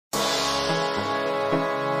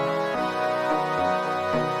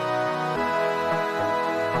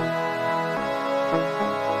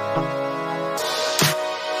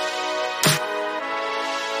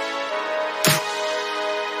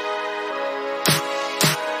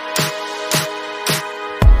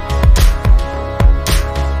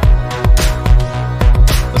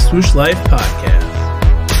Swoosh Life Podcast.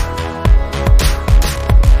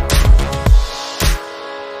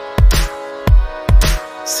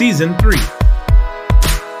 Season 3.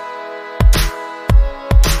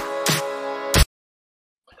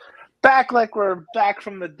 Back like we're back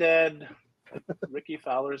from the dead. Ricky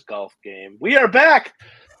Fowler's golf game. We are back.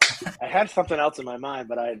 I had something else in my mind,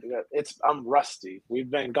 but I'm rusty.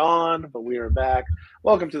 We've been gone, but we are back.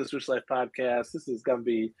 Welcome to the Swoosh Life Podcast. This is going to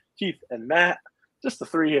be Keith and Matt, just the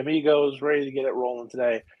three amigos, ready to get it rolling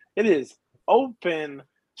today. It is Open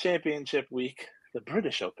Championship Week, the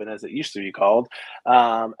British Open, as it used to be called,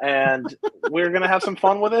 and we're going to have some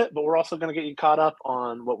fun with it, but we're also going to get you caught up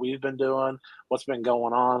on what we've been doing, what's been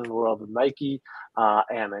going on in the world of Nike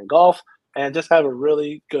and in golf, and just have a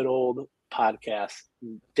really good old podcast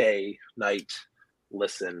day, night,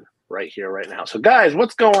 listen right here, right now. So, guys,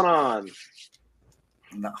 what's going on?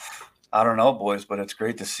 No, I don't know, boys, but it's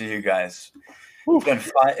great to see you guys.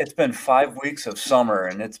 It's been 5 weeks of summer,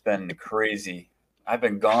 and it's been crazy. I've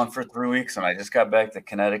been gone for 3 weeks, and I just got back to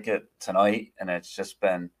Connecticut tonight, and it's just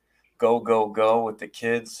been go, go, go with the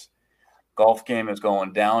kids. Golf game is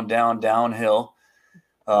going downhill.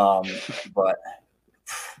 But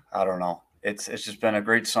I don't know. It's just been a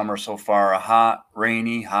great summer so far. A hot,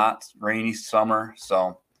 rainy summer.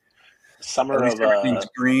 So summer of everything's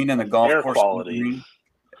green and the golf air course quality. Green.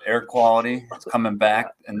 Air quality. It's coming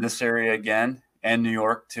back in this area again, and New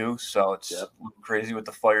York too. So it's crazy with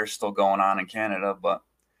the fires still going on in Canada, but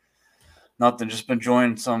nothing. Just been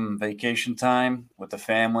enjoying some vacation time with the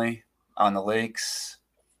family on the lakes,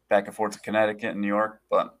 back and forth to Connecticut and New York.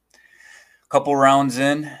 But a couple rounds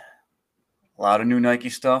in, a lot of new Nike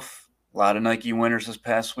stuff. A lot of Nike winners this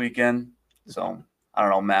past weekend. So, I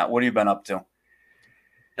don't know, Matt, what have you been up to?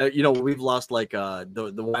 We've lost the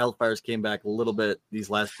wildfires came back a little bit these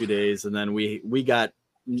last few days. And then we got,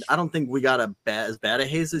 I don't think we got as bad a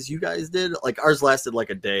haze as you guys did. Like ours lasted like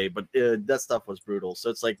a day, but that stuff was brutal. So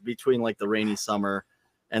it's like between like the rainy summer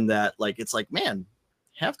and that, like, it's like, man,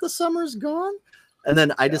 half the summer's gone. And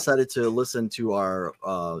then I decided to listen to our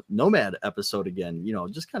Nomad episode again,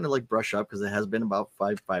 just kind of like brush up because it has been about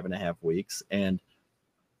 5.5 weeks. And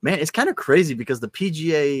man, it's kind of crazy because the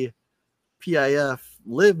PGA PIF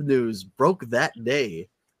Live News broke that day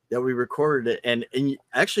that we recorded it. And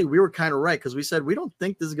actually we were kind of right because we said we don't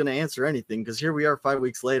think this is going to answer anything because here we are 5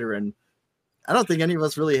 weeks later and I don't think any of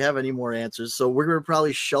us really have any more answers. So we're going to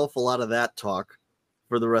probably shelf a lot of that talk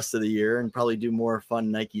for the rest of the year and probably do more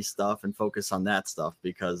fun Nike stuff and focus on that stuff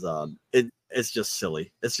because it's just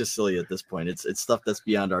silly. It's just silly at this point. It's stuff that's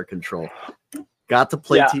beyond our control. Got to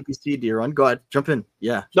play TPC Deer Run. Go ahead, jump in.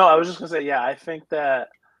 Yeah. No, I was just gonna say, I think that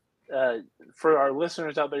for our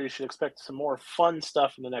listeners out there, you should expect some more fun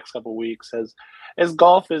stuff in the next couple of weeks as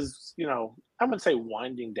golf is, I wouldn't say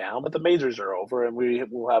winding down, but the majors are over and we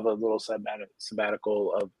will have a little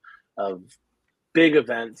sabbatical of big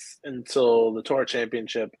events until the Tour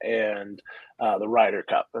Championship and the Ryder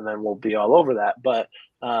Cup, and then we'll be all over that. But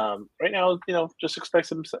right now, just expect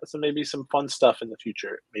some maybe some fun stuff in the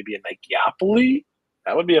future. Maybe a Nikeopoly.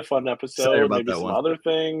 That would be a fun episode. Maybe some other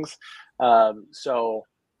things. So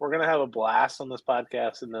we're gonna have a blast on this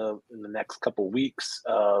podcast in the next couple weeks.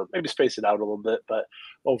 Maybe space it out a little bit, but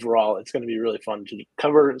overall, it's going to be really fun to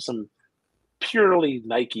cover some purely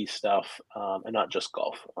Nike stuff and not just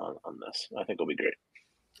golf on this. I think it'll be great.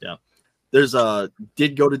 Yeah. There's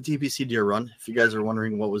did go to TPC Deer Run. If you guys are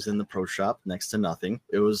wondering what was in the pro shop, next to nothing.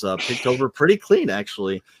 It was picked over pretty clean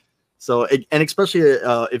actually. So and especially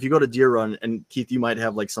if you go to Deer Run, and Keith, you might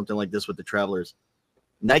have like something like this with the Travelers.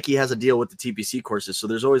 Nike has a deal with the TPC courses, so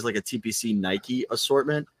there's always like a TPC Nike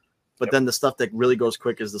assortment. But then the stuff that really goes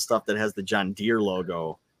quick is the stuff that has the John Deere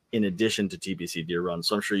logo in addition to TPC Deer Run.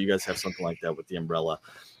 So I'm sure you guys have something like that with the umbrella.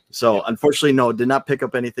 So unfortunately, no, did not pick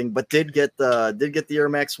up anything, but did get the Air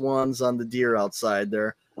Max ones on the deer outside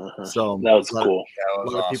there. So that was cool. A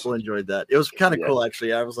lot of people enjoyed that. It was kind of cool,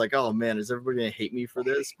 actually. I was like, oh man, is everybody gonna hate me for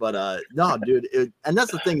this? But no, dude. And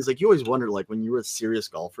that's the thing is like you always wonder, like when you were serious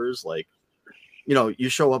golfers, like you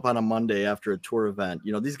show up on a Monday after a tour event.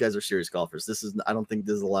 These guys are serious golfers. I don't think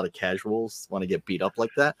there's a lot of casuals want to get beat up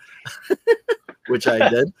like that. Which I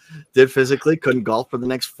did physically, couldn't golf for the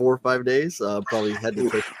next 4 or 5 days. Probably had to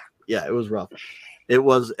take, it was rough. It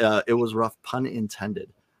was rough, pun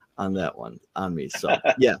intended on that one on me. So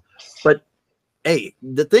yeah, but hey,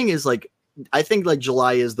 the thing is like, I think like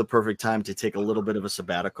July is the perfect time to take a little bit of a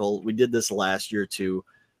sabbatical. We did this last year too.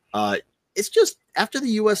 It's just after the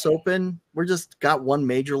US Open, we're just got one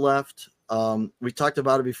major left. We talked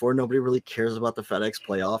about it before. Nobody really cares about the FedEx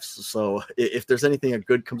playoffs. So if there's anything that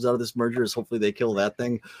good comes out of this merger is hopefully they kill that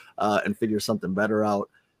thing and figure something better out.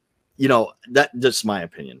 That just my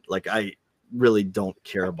opinion. Like, I really don't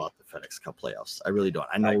care about the FedEx Cup playoffs. I really don't.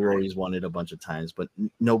 I know Rory's won it a bunch of times, but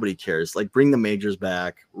nobody cares. Like, bring the majors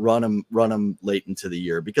back, run them late into the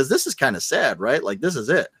year, because this is kind of sad, right? Like, this is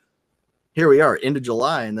it. Here we are into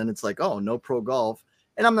July, and then it's like, oh, no pro golf.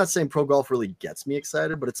 And I'm not saying pro golf really gets me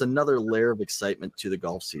excited, but it's another layer of excitement to the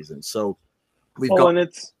golf season. So we've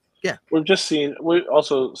we've just seen,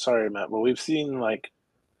 sorry, Matt, but we've seen like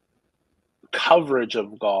coverage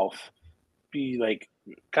of golf be like,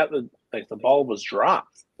 the ball was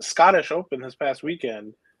dropped. The Scottish Open this past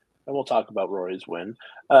weekend, and we'll talk about Rory's win.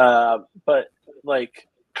 But like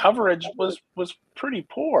coverage was pretty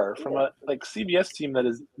poor from a CBS team that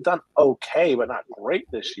has done okay but not great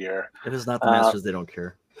this year. It is not the Masters; they don't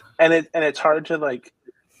care. And it's hard to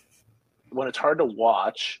when it's hard to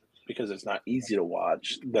watch because it's not easy to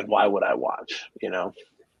watch. Then why would I watch?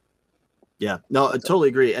 Yeah, no, I totally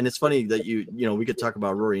agree. And it's funny that we could talk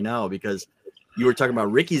about Rory now because you were talking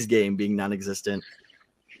about Ricky's game being non-existent.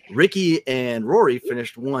 Ricky and Rory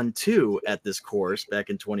finished 1-2 at this course back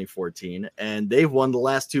in 2014, and they've won the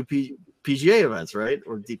last two PGA events, right?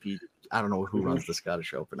 Or DP. I don't know who runs the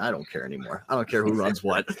Scottish Open. I don't care anymore. I don't care who runs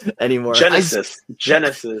what anymore. Genesis.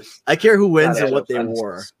 I care who wins and what they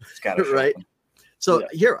wore, right? Open. So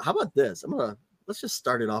here, how about this? Let's just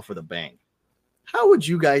start it off with a bang. How would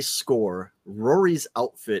you guys score Rory's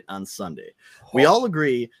outfit on Sunday? We all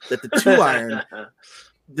agree that the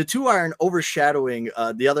 2-iron overshadowing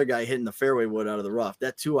the other guy hitting the fairway wood out of the rough.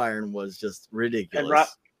 That 2-iron was just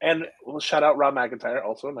ridiculous. And we'll shout out Rob McIntyre,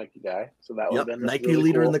 also a Nike guy. So that would have been Nike really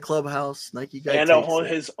leader cool. in the clubhouse. Nike guy. And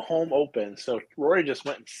his home open. So Rory just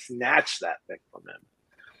went and snatched that thing from him.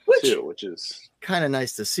 Which is kind of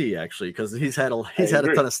nice to see, actually, because he's had a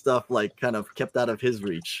ton of stuff kind of kept out of his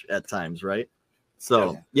reach at times, right?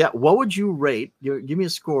 So what would you rate? Give me a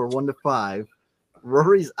score 1 to 5.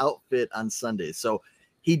 Rory's outfit on Sunday. So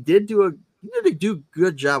he did do a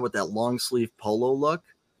good job with that long sleeve polo look.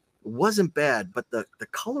 It wasn't bad, but the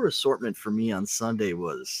color assortment for me on Sunday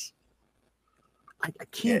was I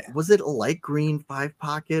can't. Was it a light green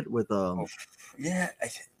 5-pocket with a?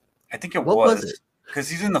 I think it what was it? Because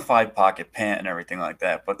he's in the 5-pocket pant and everything like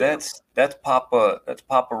that. But that's Papa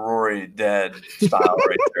Rory dad style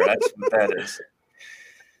right there. That's what that is.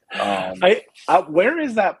 Where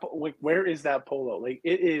is that polo? Like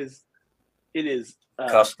it is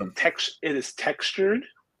custom. It is textured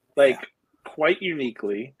quite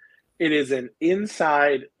uniquely. It is an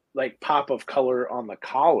inside pop of color on the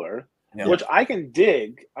collar, which I can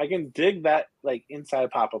dig. I can dig that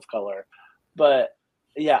inside pop of color, but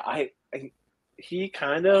he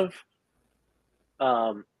kind of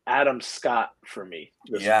Adam Scott for me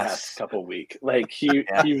this past couple weeks.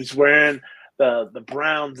 He was wearing the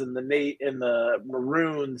browns and the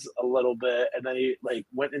maroons a little bit, and then he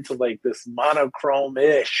went into this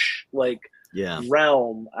monochrome-ish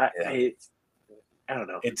realm. I don't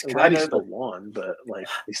know. It's kind of the one, but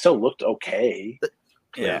he still looked okay.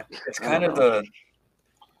 Yeah, it's kind of the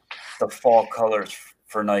fall colors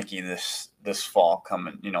for Nike this fall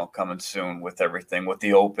coming soon with everything, with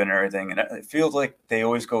the Open and everything. And it feels like they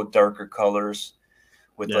always go darker colors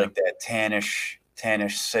with that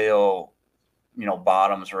tannish sail,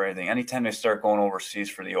 bottoms or anything. Anytime they start going overseas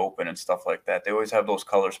for the Open and stuff like that, they always have those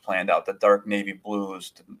colors planned out, the dark navy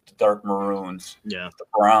blues, the dark maroons, the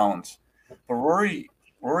browns. But Rory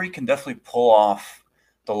can definitely pull off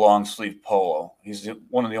the long sleeve polo. He's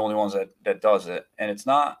one of the only ones that does it. And it's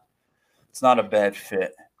not a bad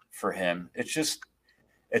fit for him. It's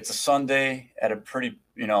a Sunday at a pretty,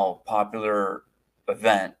 popular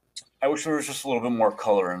event. I wish there was just a little bit more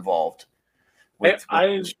color involved with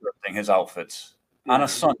scripting his outfits on a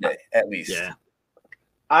Sunday, at least. Yeah.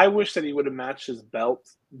 I wish that he would have matched his belt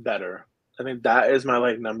better. I think that is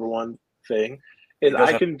my number one thing. Is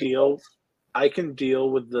I can deal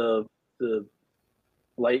with the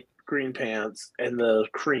light green pants and the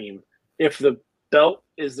cream if the belt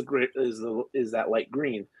is that light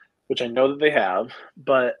green, which I know that they have,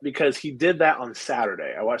 but because he did that on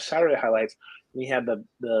Saturday. I watched Saturday highlights, and he had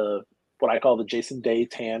the what I call the Jason Day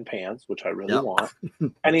tan pants, which I really want,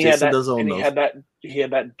 and he had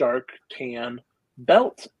that dark tan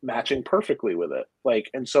belt matching perfectly with it.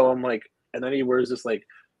 And so I'm and then he wears this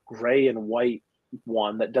gray and white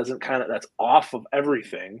one that that's off of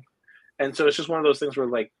everything, and so it's just one of those things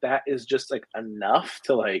where that is just enough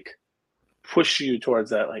to push you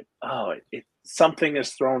towards that something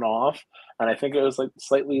is thrown off. And I think it was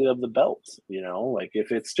slightly of the belt,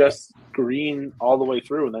 if it's just green all the way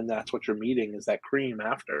through and then that's what you're meeting is that cream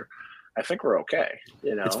after, I think we're okay.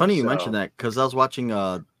 It's funny you mentioned that because I was watching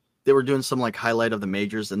they were doing some highlight of the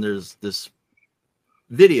majors, and there's this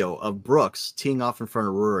video of Brooks teeing off in front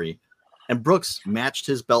of Rory, and Brooks matched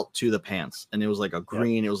his belt to the pants, and it was like a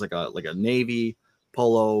green, it was like a navy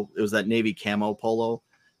polo, it was that navy camo polo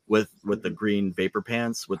with the green vapor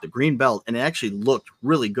pants with the green belt, and it actually looked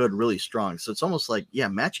really good, really strong. So it's almost like, yeah,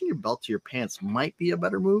 matching your belt to your pants might be a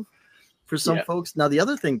better move for some folks. Now the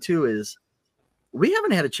other thing too is we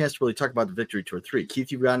haven't had a chance to really talk about the Victory Tour 3.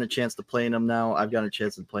 Keith, you've gotten a chance to play in them now. I've gotten a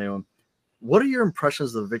chance to play them. What are your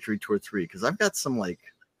impressions of the Victory Tour 3? Because I've got some like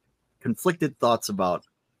conflicted thoughts about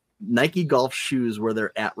Nike golf shoes where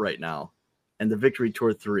they're at right now and the Victory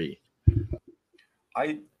Tour 3.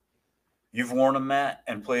 You've worn them, Matt,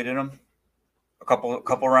 and played in them a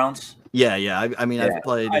couple rounds? Yeah. I mean, I've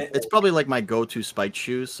played. It's probably like my go-to spiked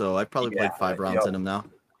shoes, so I've probably played 5 rounds in them now.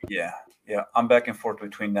 Yeah. I'm back and forth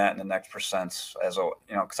between that and the Next Percents,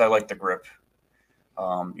 because I like the grip.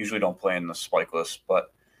 Usually don't play in the spikeless,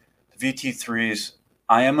 but the VT3s,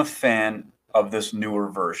 I am a fan of this newer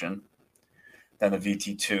version than the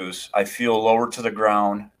VT2s. I feel lower to the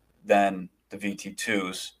ground than the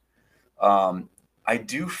VT2s. I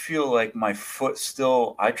do feel like my foot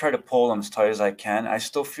still, I try to pull them as tight as I can. I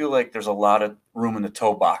still feel like there's a lot of room in the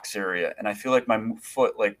toe box area, and I feel like my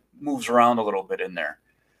foot like moves around a little bit in there.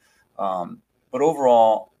 But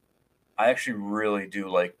overall, I actually really do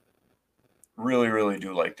like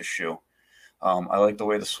the shoe. I like the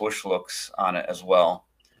way the swoosh looks on it as well.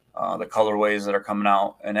 The colorways that are coming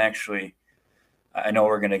out, and actually, I know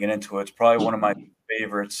we're going to get into it. It's probably one of my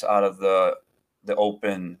favorites out of the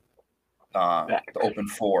open, the open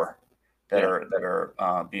 4 that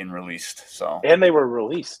are being released. So, and they were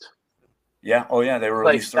released. Yeah. Oh yeah, they were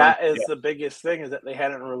like released. That is the biggest thing, is that they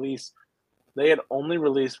hadn't released. They had only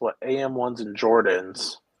released AM1s and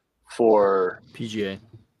Jordans for PGA,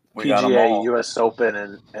 US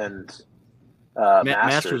Open, and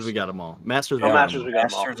Masters. We got them all. Masters, we got them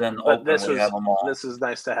all. And but Open, this is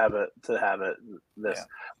nice to have it.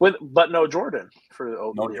 But no Jordan for the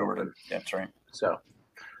Open. No Jordan. Open. Yeah, that's right. So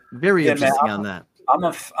very interesting on that. I'm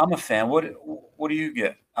a fan. What do you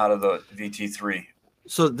get out of the VT3?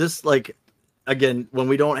 So this, like, again, when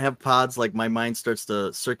we don't have pods, like my mind starts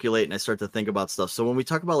to circulate and I start to think about stuff. So when we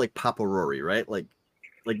talk about like Papa Rory, right? Like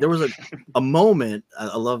there was a moment.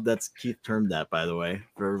 I love that's Keith termed that, by the way,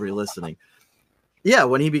 for everybody listening. Yeah,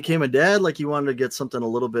 when he became a dad, like he wanted to get something a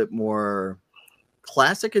little bit more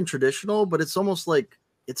classic and traditional, but it's almost like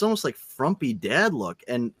frumpy dad look.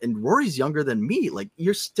 And Rory's younger than me. Like,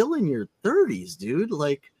 you're still in your 30s, dude.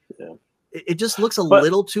 Like, it just looks a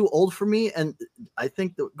little too old for me. And I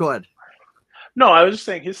think go ahead. No, I was just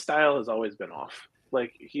saying his style has always been off.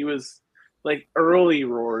 Like, he was like early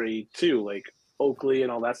Rory too, like Oakley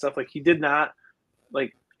and all that stuff. Like, he did not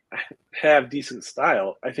like have decent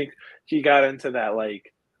style. I think he got into that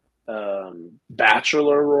like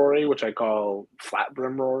bachelor Rory, which I call flat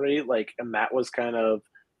brim Rory, like, and that was kind of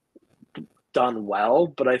done well.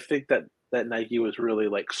 But I think that Nike was really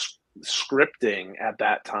like scripting at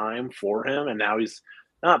that time for him, and now he's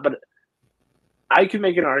not. But I can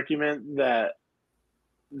make an argument that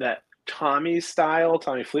Tommy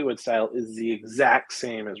Fleetwood style is the exact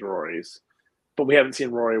same as Rory's, but we haven't seen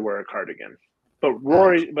Rory wear a cardigan. But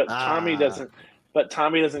Tommy doesn't. But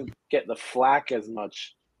Tommy doesn't get the flack as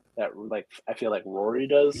much that, like, I feel like Rory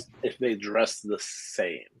does if they dress the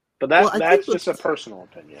same. But that's just a personal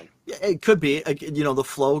opinion. Yeah, it could be. The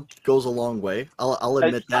flow goes a long way. I'll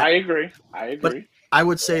admit that. I agree. But I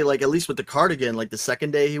would say, like, at least with the cardigan, like the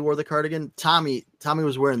second day he wore the cardigan, Tommy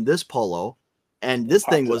was wearing this polo, and this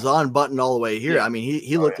thing was unbuttoned all the way here. Yeah. I mean,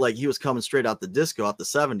 he looked like he was coming straight out the disco, out the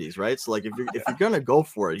 70s, right? So, like, if you're gonna go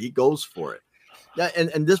for it, he goes for it. Yeah,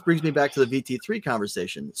 and this brings me back to the VT3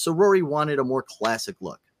 conversation. So Rory wanted a more classic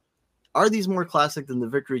look. Are these more classic than the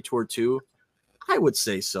Victory Tour 2? I would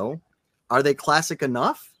say so. Are they classic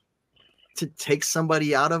enough to take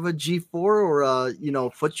somebody out of a G4 or a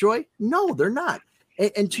FootJoy? No, they're not.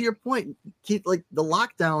 And to your point, Keith, like the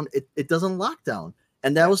lockdown, it doesn't lock down.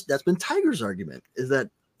 And that's been Tiger's argument, is that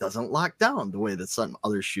doesn't lock down the way that some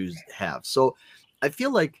other shoes have. So I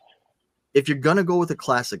feel like if you're gonna go with a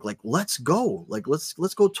classic, like let's go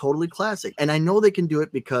totally classic. And I know they can do it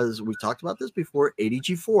because we've talked about this before.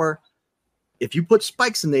 80G4. If you put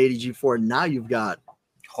spikes in the 80G4, now you've got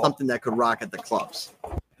something that could rock at the clubs.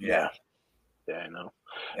 Yeah, I know.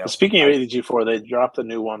 Yep. Speaking of 80G4, they dropped a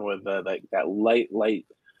new one with like that light, like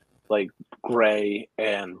gray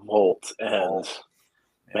and volt, and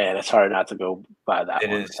man, it's hard not to go buy that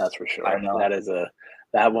one. That's for sure. I know.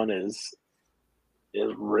 That one is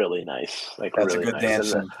really nice. Like, that's really a good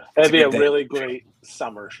nice. dance. That'd be a really great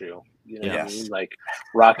summer shoe. You know what I mean? Like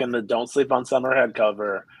rocking the Don't Sleep on Summer head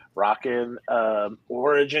cover, rocking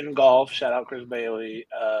Origin Golf. Shout out Chris Bailey.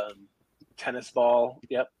 Tennis ball.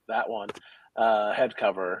 Yep, that one. Head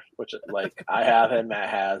cover, which like I have and Matt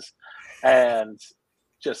has, and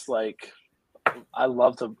just like I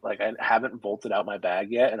love to like I haven't bolted out my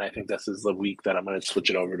bag yet, and I think this is the week that I'm going to switch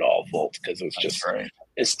it over to all volt because it's just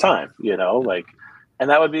it's time, like, and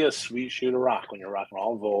that would be a sweet shoe to rock when you're rocking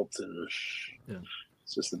all volts, and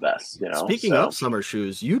it's just the best, Speaking of summer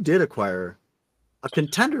shoes, you did acquire a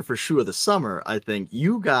contender for shoe of the summer. I think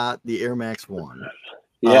you got the Air Max 1.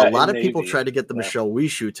 Yeah, a lot of people tried to get the Michelle Wee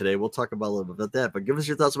shoe today. We'll talk about a little bit about that, but give us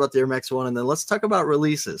your thoughts about the Air Max 1, and then let's talk about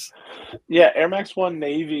releases. Yeah, Air Max 1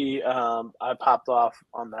 Navy, I popped off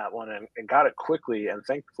on that one and got it quickly, and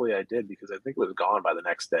thankfully I did because I think it was gone by the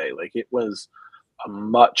next day. Like, it was a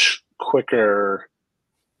much quicker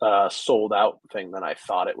sold out thing than I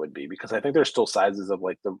thought it would be, because I think there's still sizes of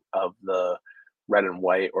like the red and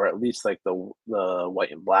white, or at least like the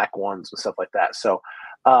white and black ones and stuff like that. So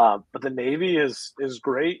but the navy is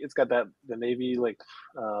great. It's got the navy like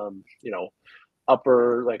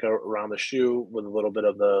upper like around the shoe with a little bit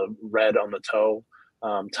of the red on the toe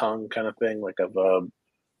tongue kind of thing, like of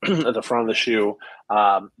at the front of the shoe.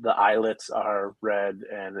 The eyelets are red,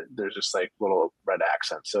 and there's just like little red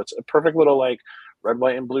accents. So it's a perfect little like red,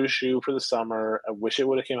 white, and blue shoe for the summer. I wish it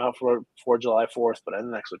would have came out for July 4th, but I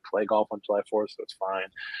didn't actually play golf on July 4th, so it's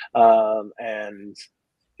fine. And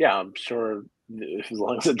yeah, I'm sure as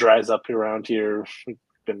long as it dries up around here, we've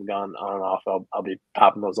been gone on and off, I'll be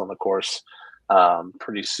popping those on the course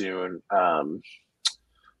pretty soon. I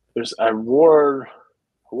wore.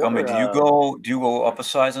 Tell me, do you go up a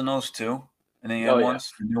size in those too? Any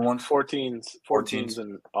ones? Yeah. New ones? 14s,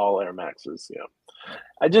 and all Air Maxes. Yeah.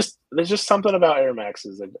 There's just something about Air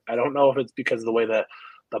Maxes. I don't know if it's because of the way that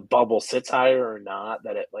the bubble sits higher or not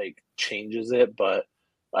that it like changes it, but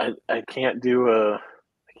I can't do a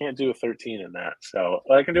 13 in that. So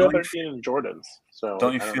I can do a 13 in Jordans. So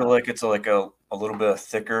don't you feel like it's like a little bit of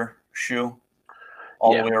thicker shoe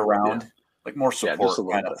all the way around, like more support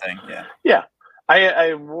kind of thing? Yeah. Yeah.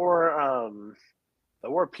 I wore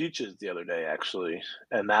peaches the other day actually,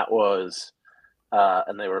 and that was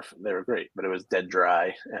and they were great, but it was dead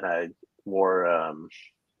dry, and I wore a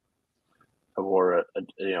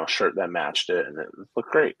shirt that matched it, and it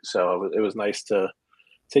looked great. So it was nice to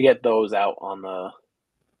get those out on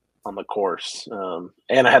the course,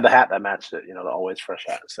 and I had the hat that matched it, the always fresh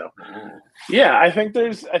hat. So yeah, I think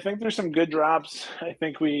there's some good drops. I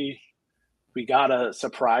think we got a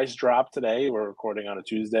surprise drop today. We're recording on a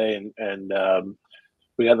Tuesday, and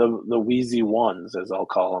we got the Wheezy ones, as I'll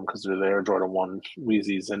call them, because they're Air Jordan 1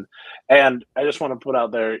 Wheezys, and I just want to put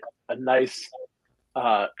out there a nice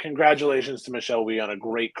congratulations to Michelle Wee on a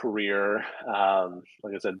great career.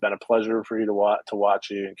 Like I said, been a pleasure for you to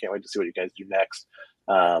watch you, and can't wait to see what you guys do next.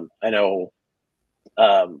 I know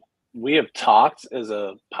we have talked as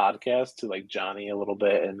a podcast to like Johnny a little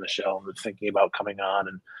bit and Michelle, and thinking about coming on,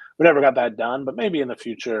 and we never got that done, but maybe in the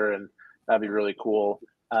future, and that'd be really cool.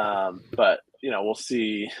 But we'll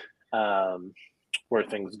see where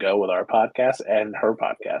things go with our podcast and her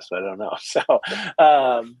podcast. I don't know. So,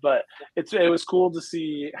 but it was cool to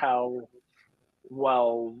see how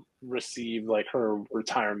well received like her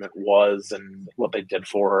retirement was, and what they did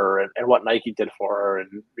for her, and what Nike did for her.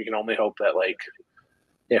 And we can only hope that like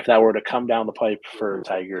if that were to come down the pipe for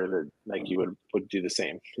Tiger, that Nike would do the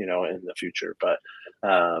same, in the future. But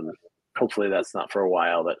hopefully that's not for a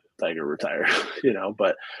while that Tiger retired,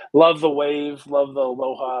 but love the wave, love the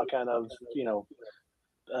Aloha kind of,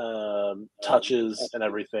 touches and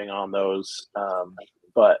everything on those.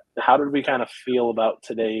 But how did we kind of feel about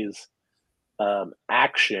today's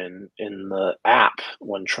action in the app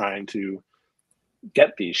when trying to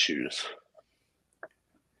get these shoes?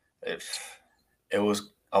 It was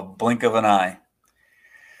a blink of an eye.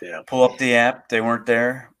 Yeah. Pull up the app, they weren't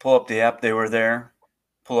there. Pull up the app, they were there.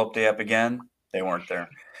 Pull up the app again, they weren't there.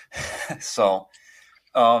 So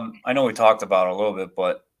I know we talked about it a little bit,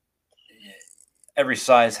 but every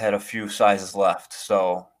size had a few sizes left.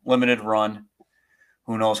 So limited run,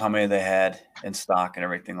 who knows how many they had in stock and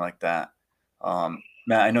everything like that.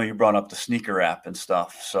 Matt, I know you brought up the sneaker app and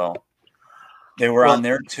stuff. So they were on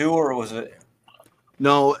there too, or was it?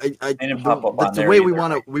 No, the way we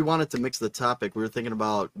wanted to mix the topic. We were thinking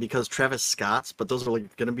about, because Travis Scott's, but those are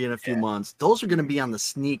like going to be in a few months. Those are going to be on the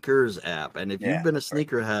sneakers app, and if you've been a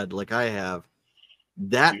sneakerhead like I have,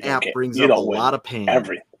 that app brings up a lot of pain.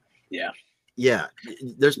 Yeah.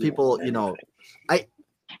 There's people, I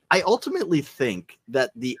ultimately think that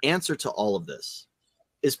the answer to all of this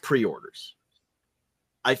is pre-orders.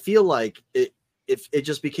 I feel like if it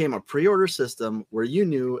just became a pre-order system where you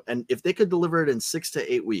knew, and if they could deliver it in 6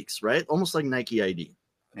 to 8 weeks, right? Almost like Nike ID.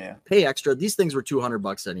 Yeah. Pay extra. These things were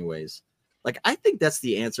 $200 anyways. Like, I think that's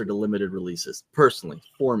the answer to limited releases, personally,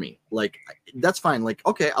 for me. Like, that's fine. Like,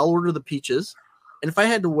 okay, I'll order the peaches. And if I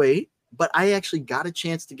had to wait, but I actually got a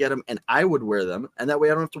chance to get them and I would wear them. And that way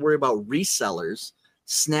I don't have to worry about resellers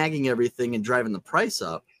snagging everything and driving the price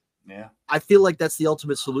up. Yeah. I feel like that's the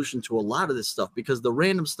ultimate solution to a lot of this stuff, because the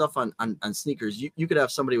random stuff on sneakers, you could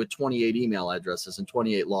have somebody with 28 email addresses and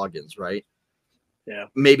 28 logins, right? Yeah.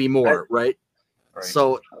 Maybe more, right? Right.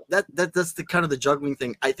 So that's the kind of the juggling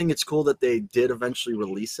thing. I think it's cool that they did eventually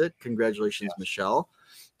release it. Congratulations, Michelle,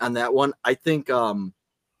 on that one. I think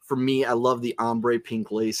for me, I love the ombre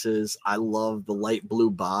pink laces. I love the light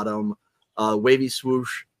blue bottom, wavy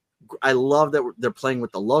swoosh. I love that they're playing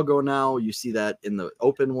with the logo now. You see that in the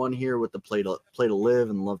open one here with the play to live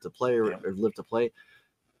and love to play, or live to play.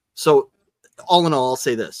 So all in all, I'll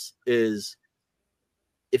say this is,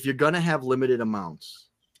 if you're going to have limited amounts,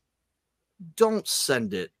 don't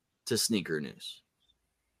send it to Sneaker News.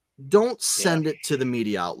 Don't send it to the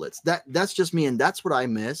media outlets. That's just me. And that's what I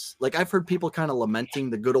miss. Like, I've heard people kind of lamenting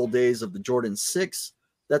the good old days of the Jordan 6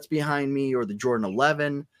 that's behind me, or the Jordan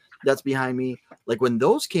 11 that's behind me. Like, when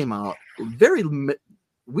those came out,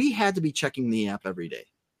 we had to be checking the app every day,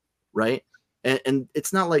 right? And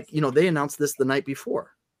it's not like, they announced this the night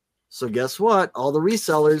before. So guess what? All the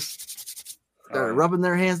resellers are rubbing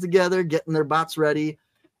their hands together, getting their bots ready,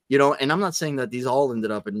 and I'm not saying that these all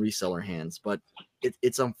ended up in reseller hands, but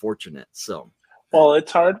it's unfortunate. So, well,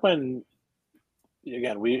 it's hard when,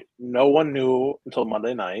 again, no one knew until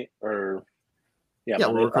Monday night, or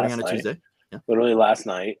we're recording on a Tuesday. Yeah. Literally last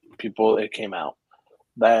night, it came out.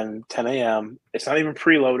 Then 10 a.m. It's not even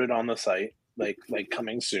preloaded on the site, like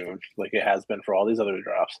coming soon, like it has been for all these other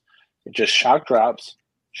drops. It just shock drops,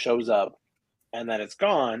 shows up, and then it's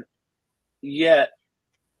gone. Yet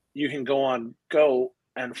you can go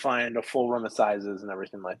and find a full run of sizes and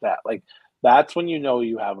everything like that. Like, that's when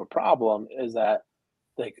you have a problem, is that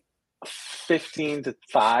like 15 to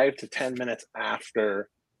 5 to 10 minutes after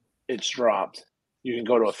it's dropped, you can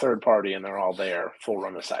go to a third party and they're all there, full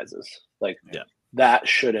run of sizes. Like, that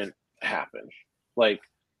shouldn't happen. Like,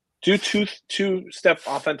 do two-step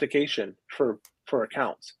authentication for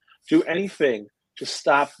accounts. Do anything to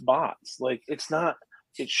stop bots. Like, it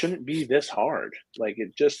shouldn't be this hard. Like,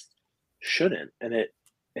 it just shouldn't. And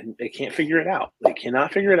they can't figure it out. They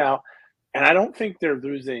cannot figure it out. And I don't think they're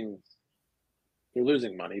losing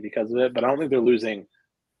money because of it, but I don't think they're losing.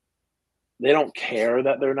 They don't care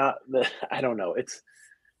that they're not. I don't know. It's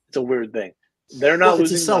a weird thing. They're not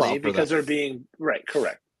losing money because they're being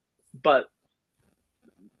correct. But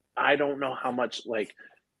I don't know how much, like,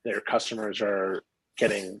 their customers are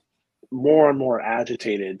getting more and more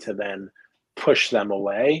agitated to then push them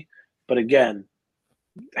away. But again,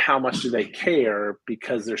 how much do they care,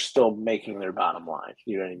 because they're still making their bottom line?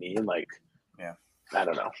 You know what I mean? Like, I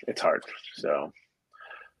don't know. It's hard. So,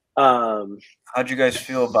 how'd you guys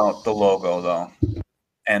feel about the logo though?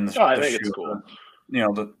 And I think it's cool.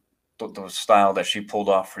 The style that she pulled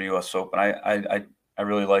off for US Open. I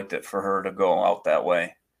really liked it for her to go out that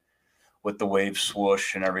way with the wave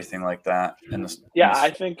swoosh and everything like that. And I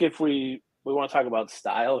think if we want to talk about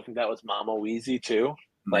style, I think that was Mama Weezy too.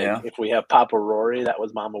 Like, if we have Papa Rory, that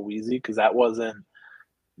was Mama Weezy, because that wasn't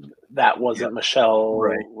Michelle,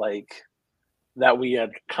 right, like, that we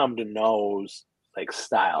had come to know's, like,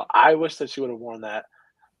 style. I wish that she would have worn that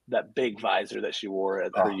big visor that she wore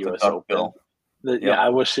at her US Open. I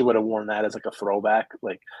wish she would have worn that as like a throwback.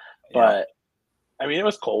 Like, but I mean, it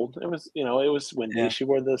was cold. It was, it was windy. Yeah. She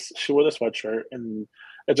wore the sweatshirt, and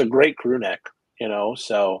it's a great crew neck,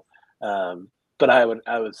 so, but I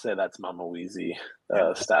would say that's Mama Weezy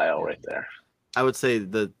style right there. I would say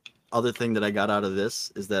the other thing that I got out of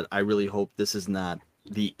this is that I really hope this is not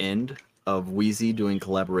the end of Weezy doing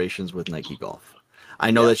collaborations with Nike Golf. I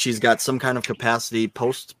know that she's got some kind of capacity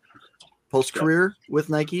post career with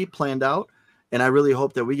Nike planned out, and I really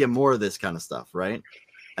hope that we get more of this kind of stuff, right?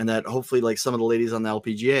 And that hopefully, like, some of the ladies on the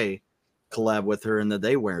LPGA collab with her and that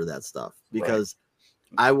they wear that stuff, because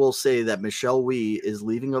I will say that Michelle Wie is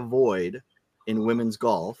leaving a void in women's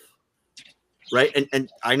golf, right? And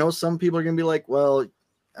I know some people are going to be like, well,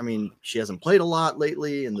 I mean, she hasn't played a lot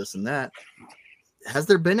lately and this and that. Has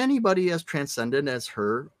there been anybody as transcendent as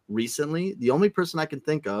her recently? The only person I can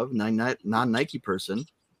think of, non-Nike person,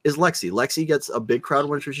 is Lexi. Lexi gets a big crowd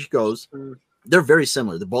wherever she goes. They're very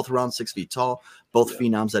similar. They're both around 6 feet tall, both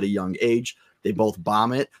phenoms at a young age. They both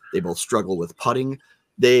bomb it. They both struggle with putting.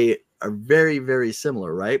 They are very, very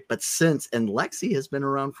similar, right? But and Lexi has been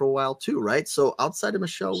around for a while too, right? So outside of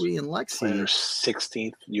Michelle Wie and Playing her Lexi,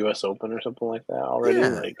 16th U.S. Open or something like that already.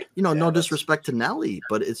 yeah, Like, no disrespect to Nelly,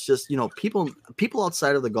 but it's just, people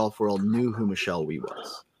outside of the golf world knew who Michelle Wie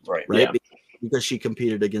was, Right. Yeah. because she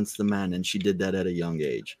competed against the men and she did that at a young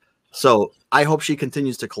age. So I hope she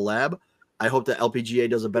continues to collab. I hope that LPGA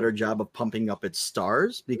does a better job of pumping up its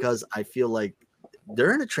stars, because I feel like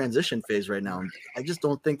they're in a transition phase right now. I just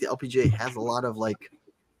don't think the LPGA has a lot of like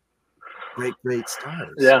great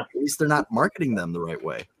stars. Yeah. At least they're not marketing them the right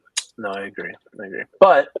way. No, I agree.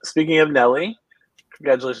 But speaking of Nelly,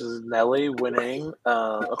 congratulations, Nelly, winning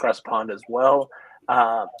across the pond as well.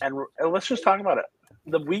 And let's just talk about it.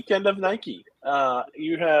 The weekend of Nike.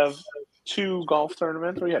 You have 2 golf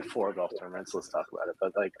tournaments. We had 4 golf tournaments. Let's talk about it.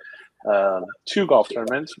 But like 2 golf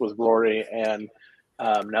tournaments with Rory and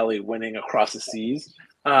Nelly winning across the seas.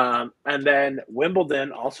 And then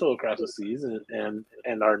Wimbledon also across the seas,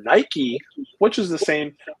 and our Nike, which is the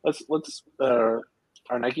same. Let's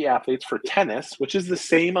our Nike athletes for tennis, which is the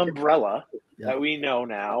same umbrella that we know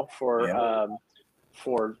now for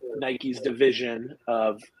Nike's division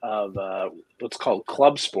of what's called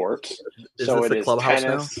club sports. So it is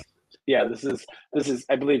tennis. Now? Yeah, this is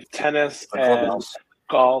I believe tennis and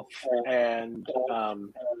golf, and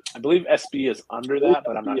I believe SB is under that,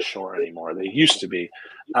 but I'm not sure anymore. They used to be.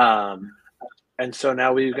 And so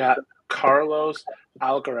now we've got Carlos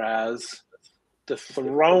Alcaraz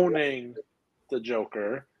dethroning the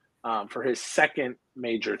Joker for his second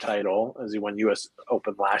major title, as he won U.S.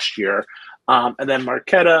 Open last year. And then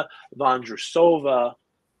Marketa Vondrousova,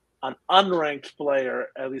 an unranked player,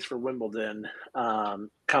 at least for Wimbledon,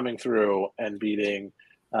 coming through and beating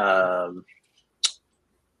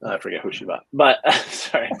I forget who she bought, but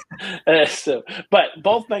sorry. But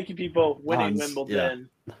both Nike people winning Wimbledon.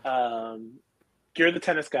 Yeah. You're the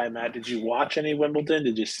tennis guy, Matt. Did you watch any Wimbledon?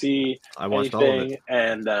 Did you see I watched anything? All of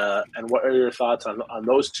it. And what are your thoughts on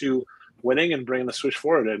those 2 winning and bringing the swoosh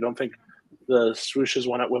forward? I don't think the swoosh has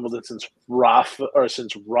won at Wimbledon since Roger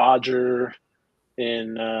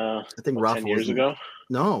in I think 10 years ago.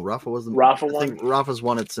 No, Rafa wasn't. Rafa won. I think Rafa's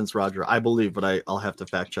won it since Roger, I believe, but I'll have to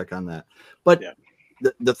fact check on that. But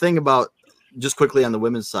the thing about, just quickly on the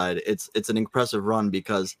women's side, it's an impressive run,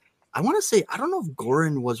 because I want to say, I don't know if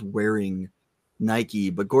Goran was wearing Nike,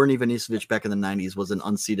 but Goran Ivanisevic back in the 90s was an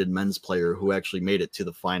unseeded men's player who actually made it to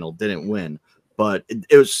the final, didn't win, but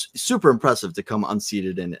it was super impressive to come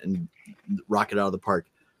unseeded and rock it out of the park.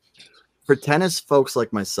 For tennis folks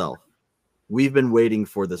like myself, we've been waiting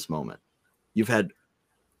for this moment. You've had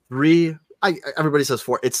 3, everybody says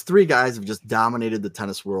 4. It's 3 guys have just dominated the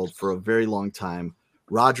tennis world for a very long time.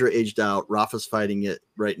 Roger aged out. Rafa's fighting it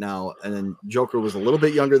right now. And then Joker was a little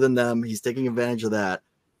bit younger than them. He's taking advantage of that.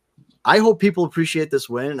 I hope people appreciate this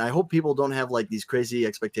win. And I hope people don't have like these crazy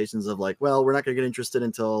expectations of like, well, we're not going to get interested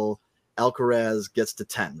until Alcaraz gets to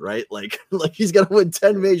 10, right? Like he's got to win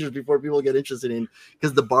 10 majors before people get interested in,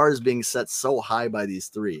 because the bar is being set so high by these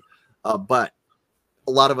 3. But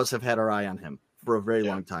a lot of us have had our eye on him for a very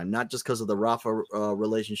long time, not just because of the Rafa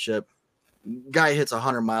relationship. Guy hits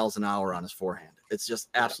 100 miles an hour on his forehand. It's just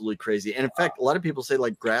absolutely crazy. And in fact, a lot of people say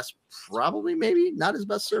like grass probably maybe not his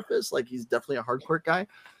best surface. Like he's definitely a hard court guy.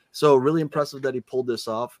 So really impressive that he pulled this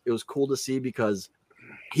off. It was cool to see, because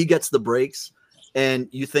he gets the breaks, and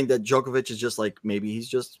you think that Djokovic is just like, maybe he's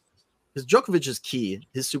just, because Djokovic is key.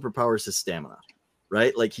 His superpower is his stamina,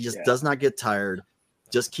 right? Like he just does not get tired,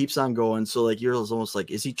 just keeps on going. So like you're almost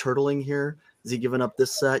like, is he turtling here? Is he giving up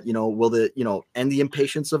this set? Will end the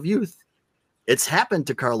impatience of youth? It's happened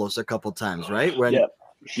to Carlos a couple times, right? When,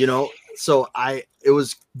 so it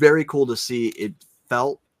was very cool to see. It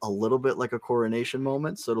felt a little bit like a coronation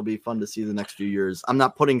moment. So it'll be fun to see the next few years. I'm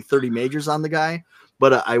not putting 30 majors on the guy,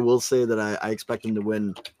 but I will say that I expect him to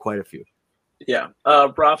win quite a few. Yeah.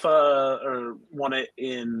 Rafa won it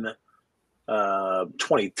in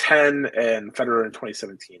 2010 and Federer in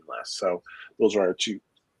 2017 last. So those are our 2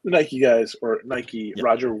 Nike guys, or Nike. Yep.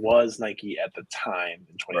 Roger was Nike at the time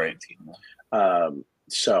in 2019. Right.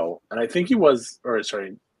 And I think he was,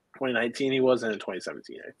 2019 he was, and in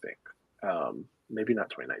 2017 I think. Maybe not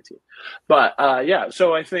 2019, but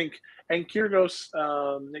So I think, and Kyrgios,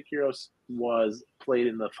 Nick Kyrgios was played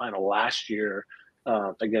in the final last year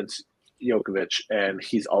against Djokovic, and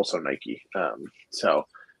he's also Nike. And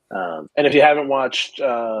if you haven't watched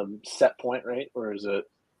Set Point, right, or is it?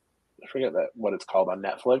 I forget what it's called on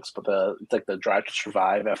Netflix, but it's like the Drive to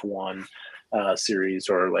Survive F1 series,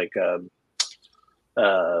 or like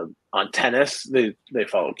on tennis, they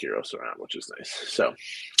follow Kyrgios around, which is nice. So.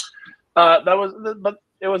 That was, but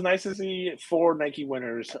it was nice to see 4 Nike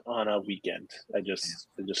winners on a weekend. I just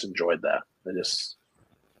enjoyed that. I just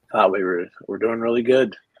thought we're doing really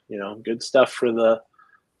good. Good stuff for the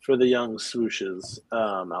young swooshes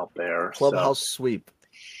out there. Clubhouse sweep.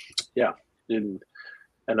 Yeah, and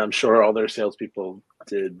I'm sure all their salespeople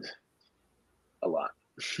did a lot.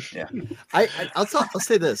 Yeah, I'll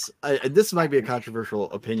say this. This might be a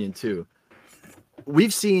controversial opinion too.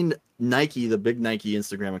 We've seen Nike, the big Nike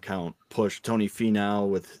Instagram account, push Tony Finau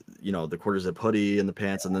with the quarter zip hoodie and the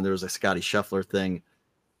pants, and then there was a Scotty Scheffler thing.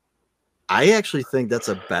 I actually think that's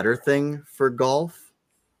a better thing for golf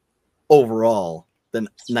overall than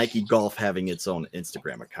Nike Golf having its own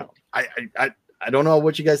Instagram account. I don't know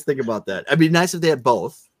what you guys think about that. It'd be nice if they had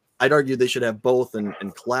both. I'd argue they should have both and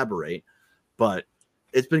collaborate, but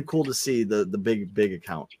it's been cool to see the big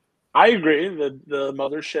account. I agree. The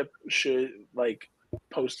mothership should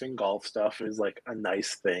posting golf stuff is a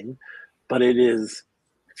nice thing, but it is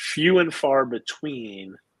few and far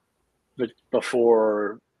between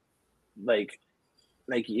before Nike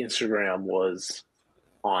Instagram was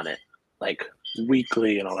on it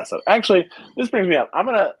weekly and all that stuff. Actually, this brings me up. I'm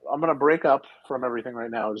gonna break up from everything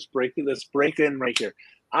right now. Just break in right here.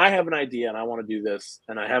 I have an idea and I want to do this,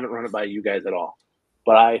 and I haven't run it by you guys at all,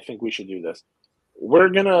 but I think we should do this. We're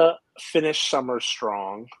gonna finish summer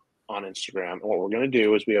strong on Instagram. And what we're gonna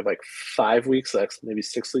do is we have 5 weeks left, maybe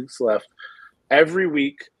 6 weeks left. Every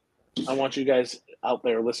week, I want you guys out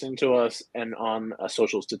there listening to us and on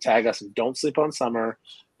socials to tag us and Don't Sleep on Summer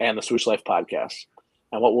and the Swoosh Life Podcast.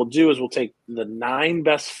 And what we'll do is we'll take the 9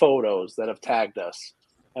 best photos that have tagged us,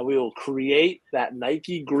 and we will create that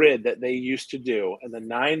Nike grid that they used to do. And the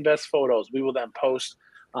 9 best photos we will then post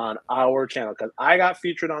on our channel, because I got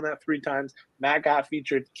featured on that 3 times. Matt got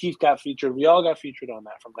featured. Keith got featured. We all got featured on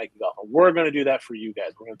that from Nike Golf. And we're going to do that for you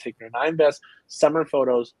guys. We're going to take your 9 best summer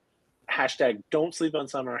photos, hashtag Don't Sleep on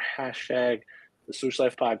Summer, hashtag the Swoosh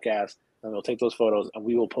Life Podcast, and we'll take those photos and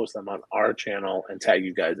we will post them on our channel and tag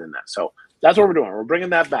you guys in that. So that's what we're doing. We're bringing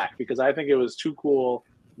that back because I think it was too cool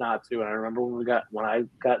not to. And I remember when I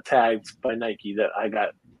got tagged by Nike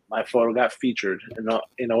that my photo got featured. And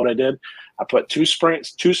you know what I did? I put 2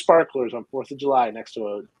 sparklers on 4th of July next to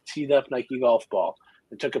a teed up Nike golf ball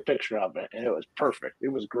and took a picture of it, and it was perfect.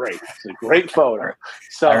 It was great. It's a great photo.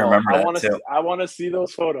 So I want to see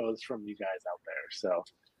those photos from you guys out there. So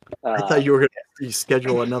I thought you were going to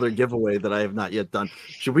schedule another giveaway that I have not yet done.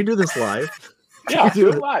 Should we do this live? Yeah, do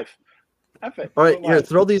it live. Epic. All right, here,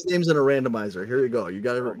 throw these names in a randomizer. Here you go. You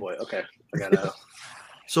got it. Oh boy. Okay. I gotta.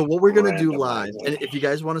 So what we're going to do live, and if you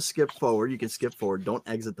guys want to skip forward, you can skip forward. Don't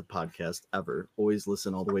exit the podcast ever. Always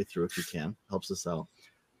listen all the way through if you can. Helps us out.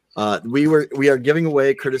 We are giving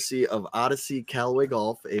away, courtesy of Odyssey Callaway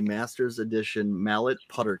Golf, a Masters Edition mallet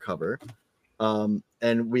putter cover. And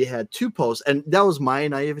we had 2 posts, and that was my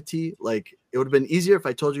naivety. It would have been easier if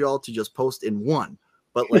I told you all to just post in one,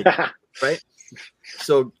 but right.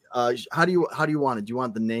 So how do you want it? Do you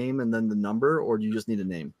want the name and then the number, or do you just need a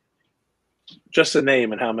name? Just a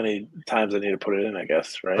name and how many times I need to put it in, I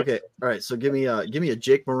guess, right? Okay. All right. So give me a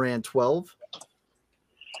Jake Moran 12.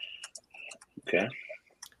 Okay.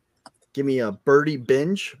 Give me a Birdie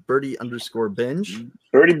Binge, Birdie_Binge.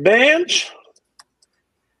 Birdie Binge.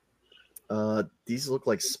 These look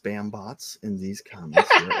like spam bots in these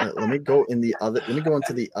comments. Let me go into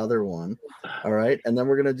the other one. All right. And then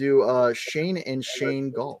we're gonna do Shane and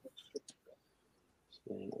Shane Golf.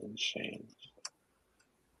 Shane and Shane.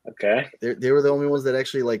 Okay. They were the only ones that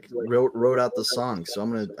actually wrote out the song. So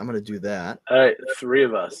I'm gonna do that. All right, 3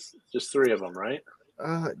 of us. Just 3 of them, right?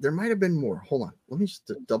 There might have been more. Hold on. Let me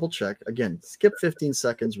just double check. Again, skip 15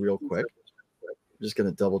 seconds real quick. I'm just going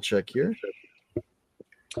to double check here.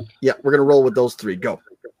 Yeah, we're going to roll with those 3. Go.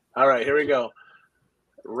 All right, here we go.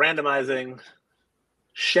 Randomizing.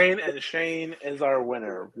 Shane and Shane is our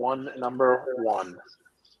winner. Number 1.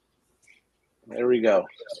 There we go.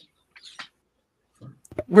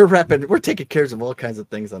 We're taking care of all kinds of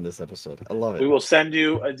things on this episode. I love it. We will send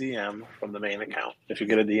you a DM from the main account. If you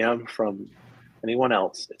get a DM from anyone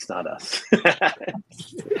else, it's not us.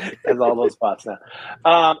 Has all those spots now.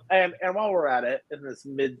 And while we're at it, this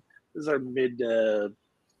is our mid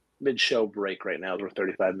show break right now. We're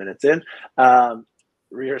 35 minutes in.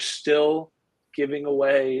 We are still giving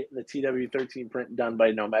away the TW13 print done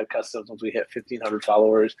by Nomad Customs once we hit 1,500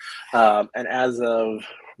 followers. And as of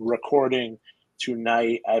recording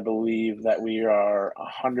tonight, I believe that we are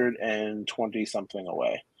 120 something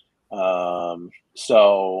away.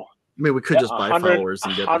 So I mean, we could just buy followers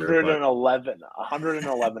and get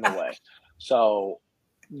 111 away. So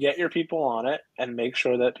get your people on it and make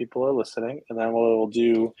sure that people are listening, and then we'll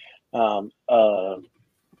do a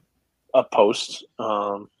a post,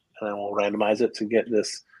 and then we'll randomize it to get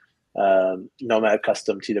this Nomad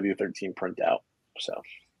Custom TW13 printout. So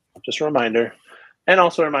just a reminder. And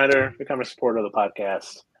also a reminder, become a supporter of the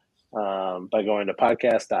podcast by going to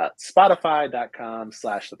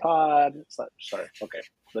podcast.spotify.com/thepod. Sorry. Okay.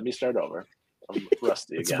 Let me start over. I'm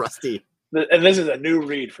rusty again. It's rusty. And this is a new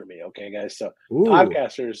read for me. Okay, guys. So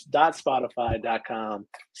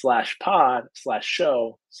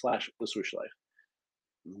podcasters.spotify.com/pod/show/the Swoosh Life.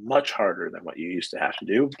 Much harder than what you used to have to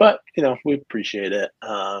do, but we appreciate it.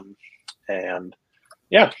 And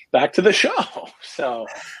yeah, back to the show. So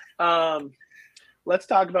let's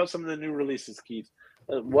talk about some of the new releases, Keith.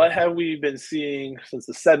 What have we been seeing since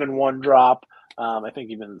the 7-1 drop? I think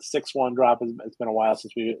even the 6-1 drop, it's been a while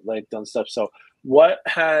since we done stuff. So what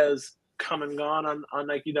has come and gone on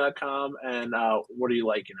Nike.com, and what are you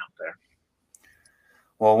liking out there?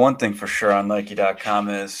 Well, one thing for sure on Nike.com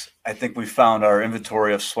is I think we found our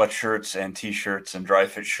inventory of sweatshirts and T-shirts and dry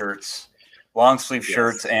fit shirts, long sleeve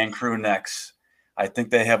shirts, and crew necks. I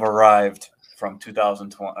think they have arrived from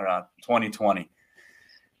 2020.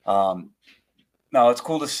 Now it's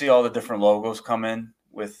cool to see all the different logos come in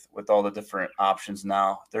with all the different options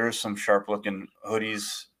now. There's some sharp looking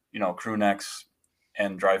hoodies, crew necks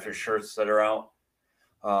and dry fit shirts that are out.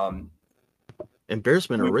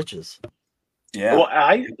 Embarrassment of riches. Yeah. Well,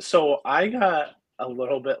 I got a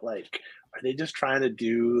little bit like, are they just trying to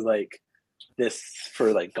do like this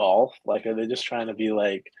for like golf? Like, are they just trying to be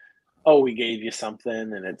like, oh, we gave you something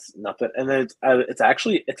and it's nothing? And then it's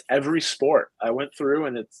actually every sport. I went through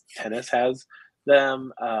and it's tennis has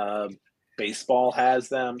them, baseball has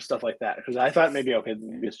them, stuff like that. Because I thought maybe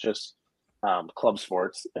it's just club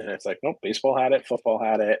sports, and it's like, nope, baseball had it, football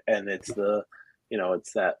had it, and it's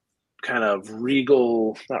it's that kind of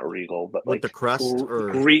regal, not regal, but like the crest or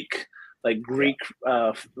Greek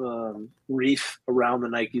wreath around the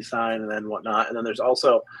Nike sign and then whatnot. And then there's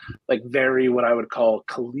also like very what I would call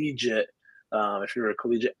collegiate. If you're a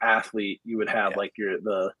collegiate athlete, you would have like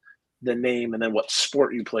the name and then what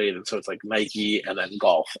sport you played, and so it's like Nike and then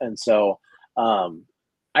golf. And so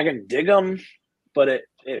I can dig them, but it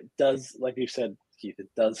does, like you said, Keith, it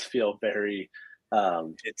does feel very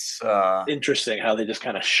it's interesting how they just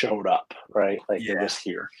kind of showed up, right? Like they're just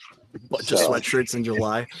here. Bunch of sweatshirts in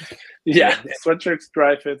July. Yeah, sweatshirts,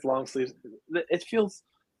 dry fits, long sleeves. It feels,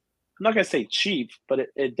 I'm not gonna say cheap, but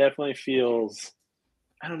it definitely feels,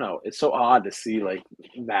 I don't know, it's so odd to see like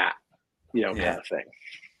that, kind of thing.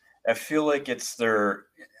 I feel like I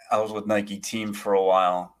was with Nike team for a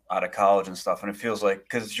while out of college and stuff, and it feels like,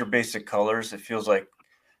 because it's your basic colors, it feels like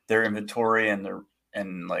their inventory and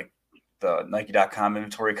like the Nike.com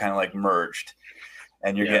inventory kind of like merged,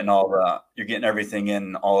 and you're getting everything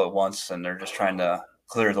in all at once, and they're just trying to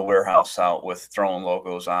clear the warehouse out with throwing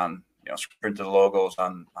logos on, printed logos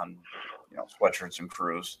on sweatshirts and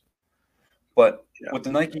crews. But with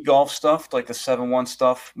the Nike golf stuff, like the 7-1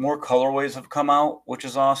 stuff, more colorways have come out, which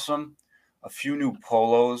is awesome. A few new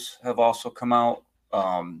polos have also come out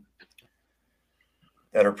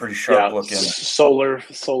that are pretty sharp looking. Solar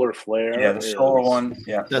flare. Yeah, the solar one.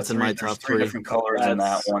 Yeah, that's in my top three different colors in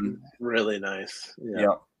that one. Really nice.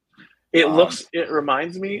 Yeah. It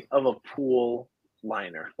reminds me of a pool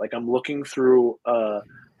liner. Like I'm looking through a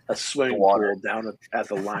swimming pool down at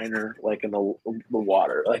the liner, like in the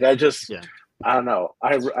water. Like I don't know.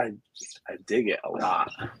 I dig it a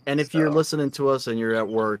lot. And if you're listening to us and you're at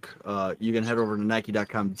work, you can head over to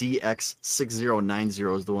Nike.com.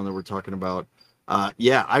 DX6090 is the one that we're talking about. I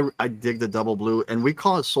dig the double blue, and we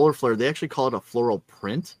call it solar flare. They actually call it a floral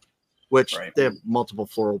print, which they have multiple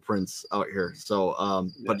floral prints out here.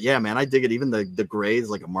 So, but yeah, man, I dig it. Even the gray is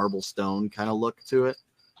like a marble stone kind of look to it.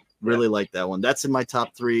 Really like that one. That's in my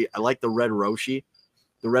top 3. I like the red Roshi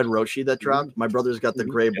that dropped. My brother's got the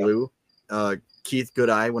gray blue. Keith, good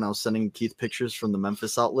eye. When I was sending Keith pictures from the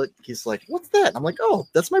Memphis outlet, he's like, "What's that?" I'm like, "Oh,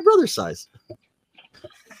 that's my brother's size."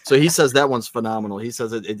 So he says that one's phenomenal. He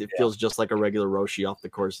says it feels just like a regular Roshi off the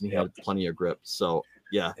course, and he had plenty of grip. So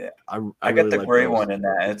I got really the like gray those. one in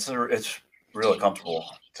that. It's really comfortable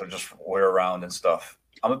to just wear around and stuff.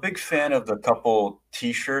 I'm a big fan of the couple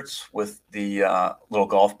T-shirts with the little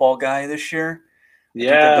golf ball guy this year.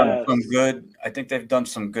 I think they've done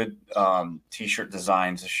some good T-shirt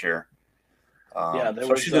designs this year.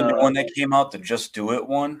 Especially the new one that came out, the Just Do It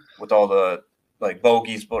one, with all the like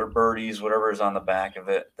bogeys or birdies, whatever is on the back of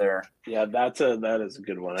it there. Yeah, that is a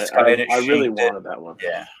good one. I really wanted that one.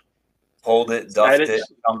 Yeah. Pulled it, duffed it,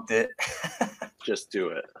 dumped it. Just do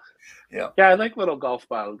it. Yeah. Yeah, I like little golf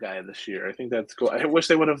ball guy this year. I think that's cool. I wish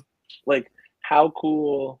they would have, like, how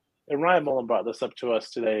cool. And Ryan Mullen brought this up to us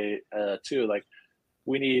today, too. Like,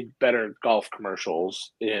 we need better golf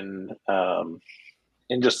commercials in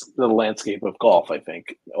just the landscape of golf, I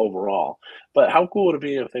think, overall. But how cool would it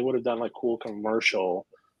be if they would have done like cool commercial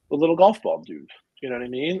with little golf ball dude? You know what I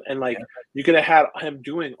mean? And like you could have had him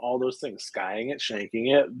doing all those things, skying it,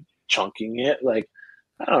 shanking it, chunking it. Like,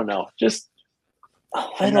 I don't know, just a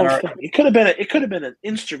little thing. It could have been an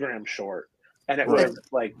Instagram short, and it would have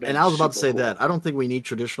like been. And I was about to say cool. that I don't think we need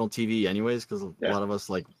traditional TV anyways, because a lot of us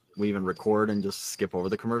like we even record and just skip over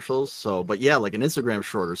the commercials. So, but yeah, like an Instagram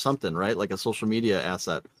short or something, right? Like a social media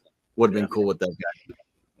asset would have been cool with that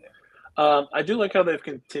guy. I do like how they've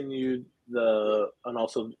continued and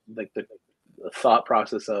also like the thought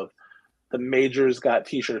process of the majors got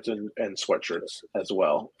T-shirts and sweatshirts as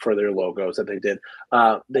well for their logos that they did.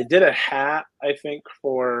 They did a hat, I think,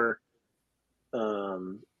 for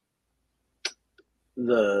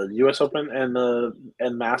the U.S. Open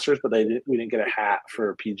and Masters, but we didn't get a hat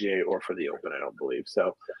for PGA or for the Open, I don't believe.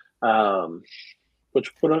 So,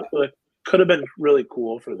 which could have been really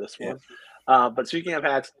cool for this one. But speaking of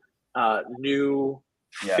hats, new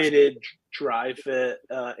fitted dry fit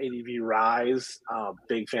ADV Rise.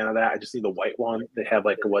 Big fan of that. I just need the white one. They have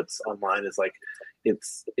like what's online is like it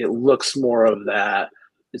looks more of that.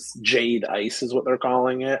 It's jade ice is what they're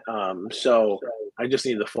calling it. So I just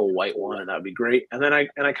need the full white one, and that'd be great. And then I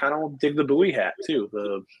kind of dig the buoy hat too,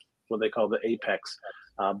 the what they call the Apex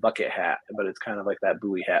bucket hat, but it's kind of like that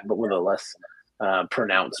buoy hat, but with a less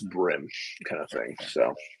pronounced brim kind of thing.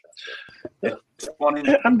 So it's funny.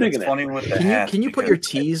 I'm digging funny it. With the can you put your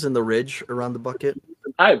T's in the ridge around the bucket?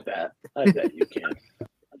 I bet you can.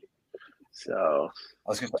 So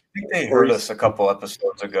I think they heard us a couple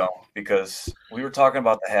episodes ago because we were talking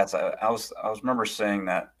about the hats. I remember saying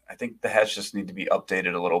that I think the hats just need to be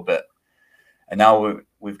updated a little bit. And now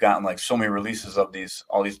we've gotten like so many releases of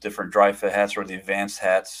all these different dry fit hats or the advanced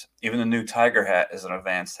hats. Even the new Tiger hat is an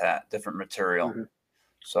advanced hat, different material. Mm-hmm.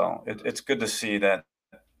 So it's good to see that.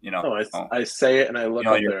 I say it and I look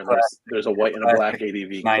up there and there's a white and a black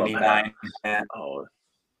ADV 99 hat. Oh,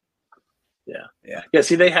 yeah.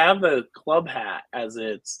 See, they have the club hat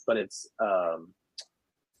but it's a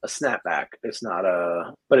snapback. It's not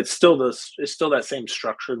but it's still that same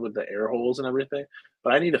structured with the air holes and everything.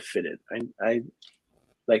 But I need a fitted. I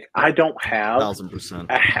don't have 1,000%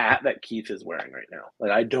 a hat that Keith is wearing right now. Like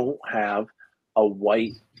I don't have a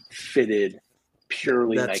white fitted.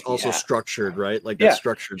 Purely that's Nike also hat. Structured, right? Like that's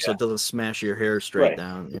structured so it doesn't smash your hair straight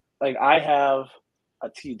down. Like I have a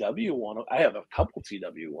TW one. I have a couple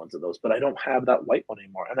TW ones of those, but I don't have that white one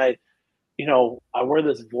anymore. And I wear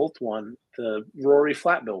this Volt one, the Rory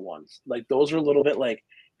Flatbill ones. Like those are a little bit like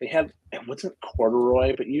they have it wasn't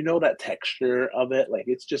corduroy, but that texture of it. Like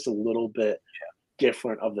it's just a little bit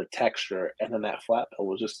different of the texture. And then that Flatbill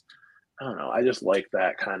was just, I don't know. I just like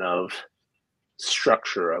that kind of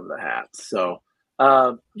structure of the hat. So.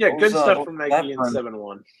 Good stuff from Nike in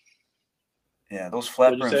 7-1. Yeah, those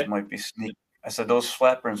flat brims might be sneak. I said those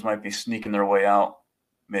flat brims might be sneaking their way out,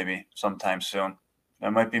 maybe sometime soon.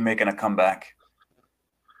 They might be making a comeback.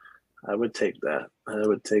 I would take that. I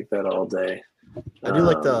would take that all day. I do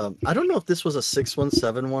like I don't know if this was a 6-1,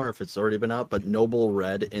 7-1, or if it's already been out, but Noble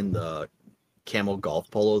Red in the camel golf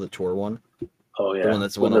polo, the tour one. Oh yeah, the one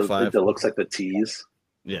that's 105. That looks like the tees.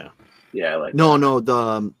 Yeah. Yeah, I like. No,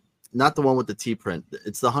 not the one with the T print.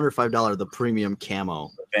 It's the $105, the premium camo,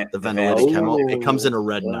 the ventilated camo. It comes in a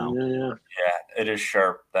red now. Yeah, it is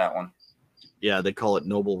sharp, that one. Yeah, they call it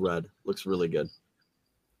Noble Red. Looks really good.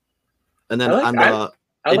 And then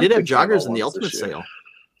they did have joggers in the Ultimate sale.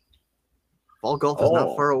 Fall golf is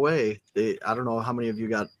not far away. I don't know how many of you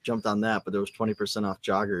got jumped on that, but there was 20% off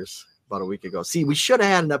joggers about a week ago. See, we should have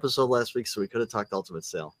had an episode last week, so we could have talked Ultimate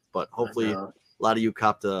sale. But hopefully a lot of you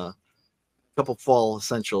copped a couple fall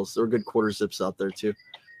essentials. There were good quarter zips out there too.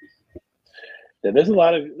 Yeah, there's a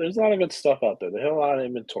lot of good stuff out there. They have a lot of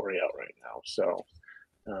inventory out right now, so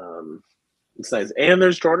it's nice. And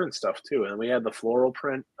there's Jordan stuff too. And we had the floral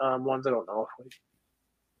print ones. I don't know if we.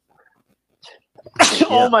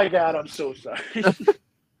 Oh my God! I'm so sorry.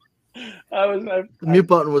 The mute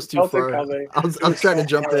button was too far. I was trying to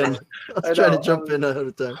jump in. I was trying to jump in ahead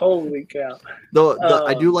of time. Holy cow!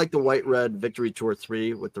 I do like the white red Victory Tour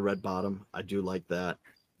 3 with the red bottom. I do like that.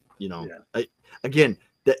 Again,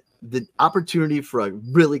 the opportunity for a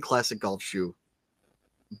really classic golf shoe.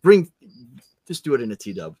 Just do it in a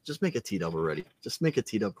T-dub. Just make a T-dub already. Just make a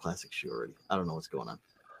T-dub classic shoe already. I don't know what's going on.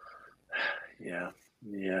 Yeah,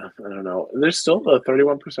 I don't know. There's still the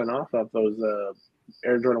 31% off of those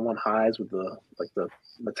Air Jordan 1 highs with the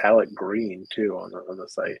metallic green too on the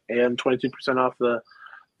site, and 22% off the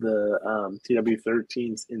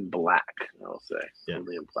TW13s in black. I'll say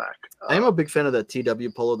only in black. I am a big fan of that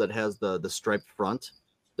TW polo that has the striped front.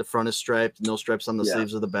 The front is striped, no stripes on the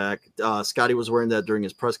sleeves of the back. Scotty was wearing that during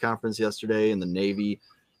his press conference yesterday in the Navy.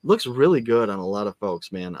 Looks really good on a lot of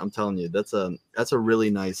folks, man. I'm telling you, that's a really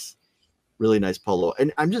nice polo.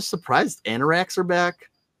 And I'm just surprised anoraks are back.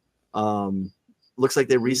 Looks like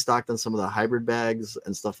they restocked on some of the hybrid bags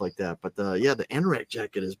and stuff like that. But the anorak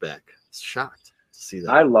jacket is back. Shocked to see that.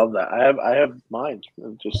 I love that. I have mine.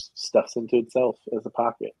 It just stuffs into itself as a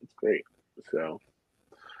pocket. It's great. So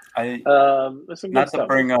not to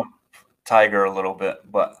bring up Tiger a little bit,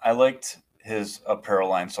 but I liked his apparel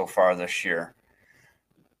line so far this year.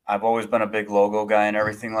 I've always been a big logo guy and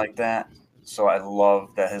everything like that. So I love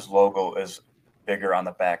that his logo is bigger on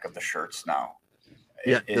the back of the shirts now.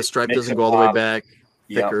 The stripe doesn't go all the way back.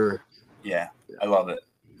 Thicker. Yeah, I love it.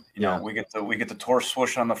 You know, we get the Tour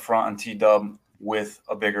swoosh on the front on T-Dub with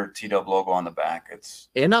a bigger T-Dub logo on the back.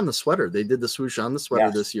 And on the sweater. They did the swoosh on the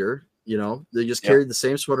sweater this year. You know, they just carried the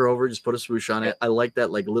same sweater over, just put a swoosh on it. I like that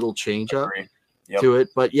like little change up to it.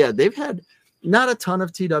 But yeah, they've had not a ton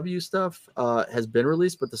of TW stuff has been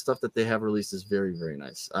released, but the stuff that they have released is very, very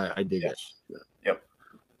nice. I dig it. Yep.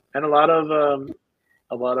 And a lot of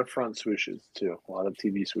front swooshes too. A lot of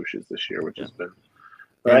TV swooshes this year, which has been.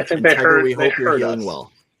 But I think we hope you're healing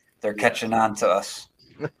well. They're catching on to us.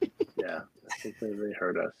 Yeah, I think they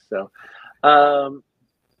heard us. So,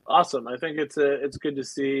 awesome. I think it's good to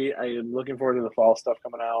see. I am looking forward to the fall stuff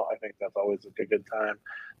coming out. I think that's always a good time.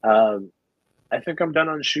 I think I'm done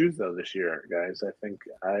on shoes though this year, guys. I think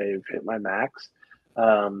I've hit my max.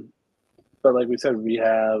 But like we said, we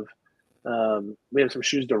have some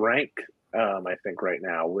shoes to rank. I think right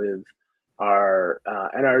now with our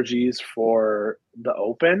NRGs for the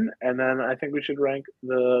Open, and then I think we should rank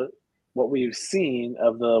what we've seen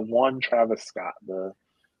of the one Travis Scott, the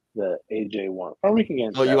AJ one. Or we can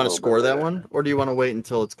get. You want to score that one, or do you want to wait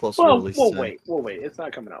until it's closer to release? We'll wait. It's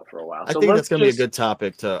not coming out for a while. I think that's going to be a good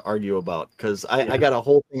topic to argue about because I got a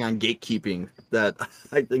whole thing on gatekeeping that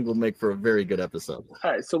I think will make for a very good episode.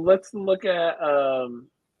 All right, so let's look at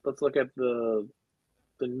the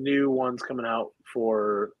new ones coming out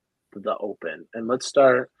for the Open, and let's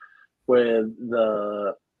start with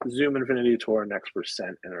the Zoom Infinity Tour Next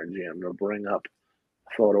Percent Energy. I'm going to bring up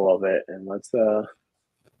a photo of it, and let's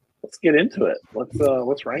get into it.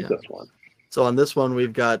 Let's rank this one. So on this one,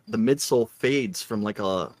 we've got the midsole fades from like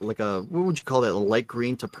a what would you call that? A light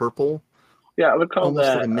green to purple. Yeah, I would call almost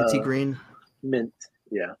that like a minty green. Mint.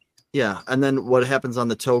 Yeah. Yeah, and then what happens on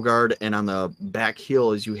the toe guard and on the back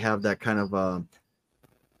heel is you have that kind of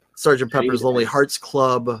Sgt. Pepper's Lonely Hearts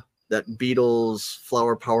Club, that Beatles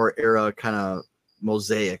Flower Power era kind of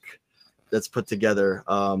mosaic that's put together.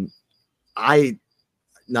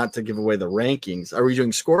 Not to give away the rankings. Are we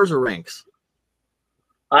doing scores or ranks?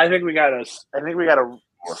 I think we got to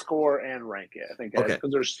score and rank it. I think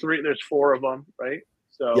because there's 4 of them, right?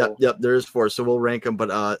 So yep, there's 4. So we'll rank them.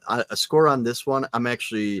 But a score on this one, I'm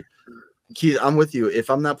actually, Keith, I'm with you. If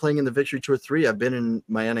I'm not playing in the Victory Tour 3, I've been in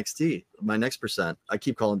my NXT, my Next Percent. I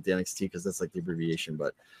keep calling it the NXT because that's like the abbreviation.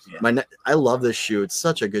 But I love this shoe. It's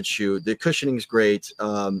such a good shoe. The cushioning's great.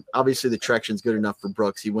 Obviously the traction's good enough for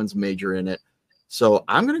Brooks. He wins major in it. So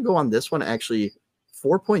I'm going to go on this one, actually,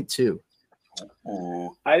 4.2.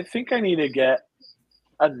 I think I need to get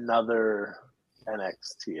another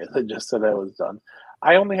NXT. As I just said I was done.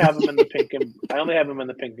 I only have them in the pink and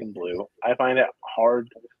blue. I find it hard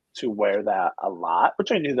to wear that a lot,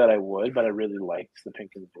 which I knew that I would, but I really liked the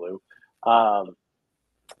pink and blue. Or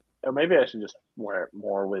maybe I should just wear it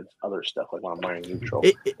more with other stuff, like when I'm wearing neutral.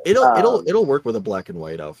 It'll work with a black and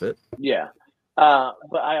white outfit. Yeah.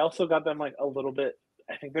 But I also got them like a little bit.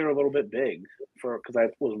 I think they were a little bit big because I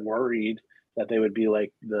was worried that they would be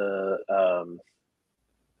like the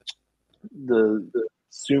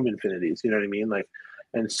Zoom Infinities. You know what I mean? Like,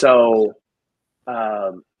 and so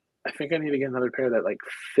I think I need to get another pair that like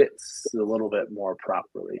fits a little bit more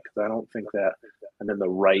properly because I don't think that I'm in the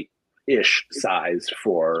right-ish size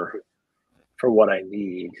for what I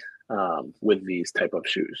need with these type of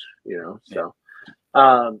shoes. You know, so.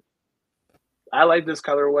 I like this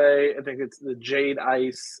colorway. I think it's the Jade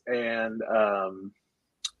Ice and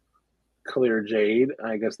Clear Jade.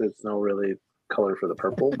 I guess there's no really color for the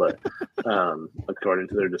purple, but according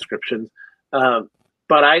to their descriptions.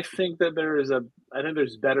 But I think that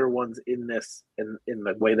there's better ones in this in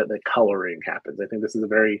the way that the coloring happens. I think this is a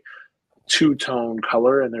very two-tone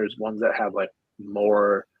color, and there's ones that have like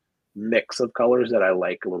more mix of colors that I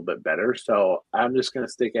like a little bit better. So I'm just going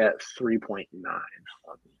to stick at 3.9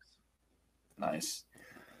 Nice.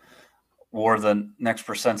 Wore the Next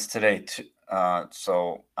Percents today.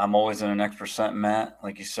 So I'm always in an X% matte,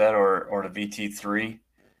 like you said, or the VT3.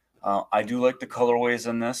 I do like the colorways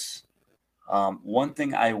in this. One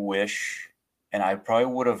thing I wish, and I probably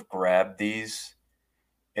would have grabbed these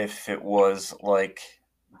if it was like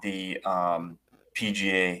the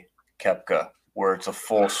PGA Kepka, where it's a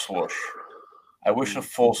full swoosh. I wish a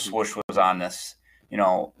full swoosh was on this.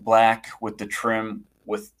 Black with the trim,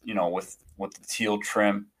 with the teal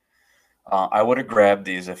trim. I would have grabbed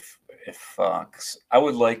these if 'cause I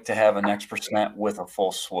would like to have an X% with a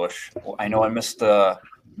full swoosh. I know I missed the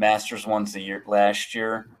Masters ones last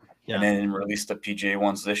year, and they didn't release the PGA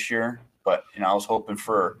ones this year. But I was hoping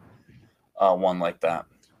for one like that.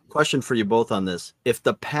 Question for you both on this: if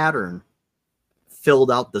the pattern filled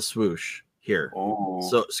out the swoosh here,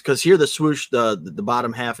 so because here the swoosh, the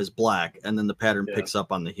bottom half is black, and then the pattern picks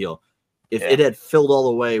up on the heel. If it had filled all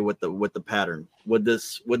the way with the pattern, would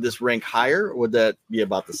this rank higher, or would that be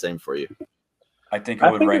about the same for you? I think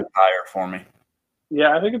it would rank higher for me.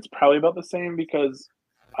 Yeah, I think it's probably about the same because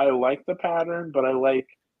I like the pattern, but I like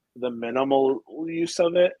the minimal use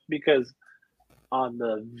of it because on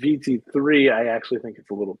the VT3, I actually think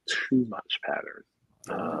it's a little too much pattern.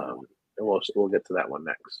 And we'll get to that one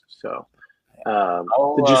next. So,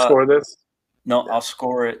 did you score this? No, I'll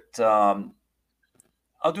score it. I'll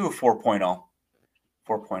do a 4.0.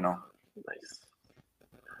 4.0. Nice.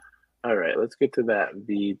 All right, let's get to that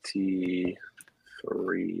VT3.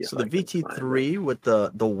 So the VT3 with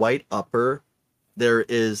the white upper, there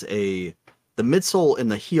is the midsole in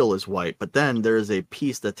the heel is white, but then there is a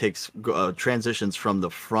piece that takes transitions from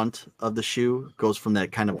the front of the shoe, goes from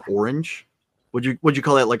that kind of orange. Would you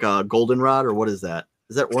call that like a goldenrod, or what is that?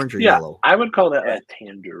 Is that orange or yellow? I would call that a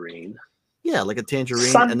tangerine. Yeah, like a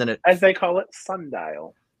tangerine, and then as they call it,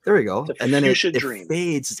 sundial. There we go. And then it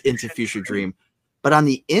fades into Fuchsia Dream. But on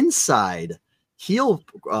the inside heel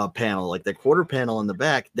panel, like the quarter panel in the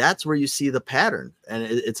back, that's where you see the pattern. And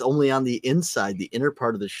it's only on the inside, the inner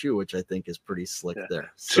part of the shoe, which I think is pretty slick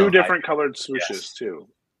there. So, 2 different colored swooshes too.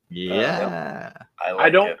 Yeah. I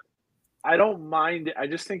don't mind it. I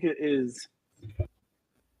just think it is.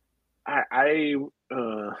 I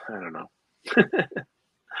don't know.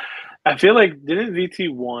 I feel like didn't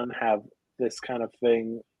VT1 have this kind of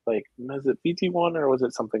thing? Like, was it VT1 or was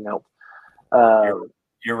it something else?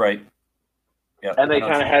 You're right. Yeah, and they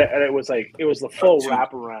kind of had, and it was the full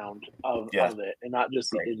wraparound of it, and not just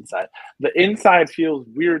the inside. The inside feels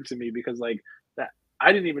weird to me because that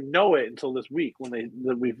I didn't even know it until this week when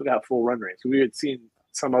we got full run rates. We had seen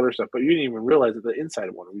some other stuff, but you didn't even realize that the inside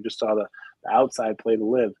one. We just saw the outside play to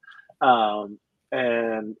live,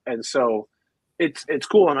 and so it's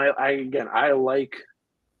cool. And I like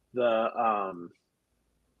the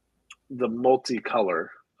multicolor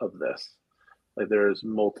of this. Like there's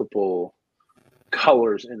multiple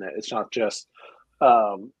colors in it. It's not just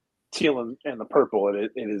teal and the purple.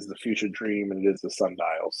 It is the Fuchsia Dream and it is the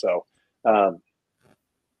sundial. So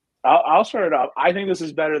I'll start it off. I think this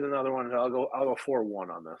is better than the other one. I'll go 4-1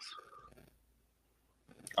 on this.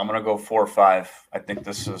 I'm gonna go 4-5. I think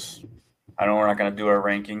this is. I know we're not gonna do our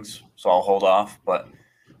rankings, so I'll hold off. But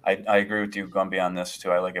I agree with you, Gumby, on this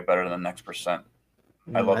too. I like it better than the next percent.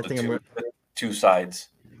 I love the two sides.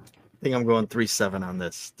 I think I'm going 3-7 on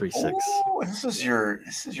this. 3-6. Oh, this is your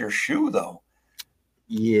shoe though.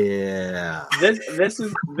 Yeah. This to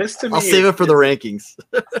me. I'll save it for the rankings.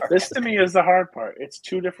 This to me is the hard part. It's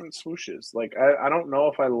 2 different swooshes. Like I don't know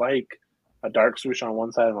if I like a dark swoosh on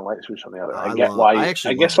one side and a light swoosh on the other. I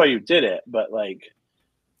guess why you did it, but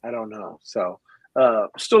I don't know. So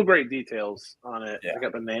still great details on it. Yeah. They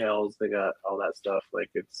got the nails, they got all that stuff.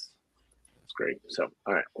 It's great. So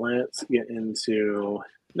all right, let's get into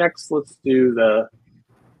next. Let's do the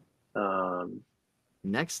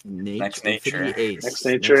Next Nature Infinity Ace. Next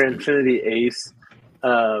Nature Infinity Ace.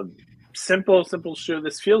 Simple shoe.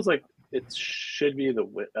 This feels like it should be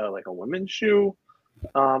like a women's shoe,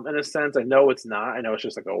 in a sense. I know it's not. I know it's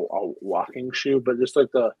just like a walking shoe, but just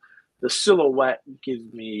like the silhouette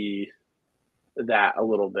gives me that a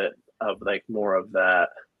little bit of more of that.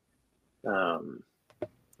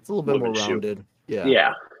 It's a little bit more rounded. Yeah.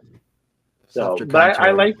 Yeah. So, but I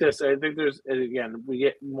like this. I think we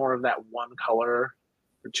get more of that one color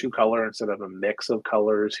or 2 color instead of a mix of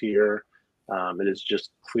colors here. It is just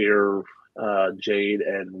clear jade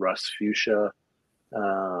and rust fuchsia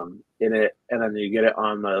in it, and then you get it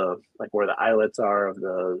on the where the eyelets are of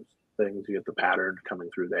the things. You get the pattern coming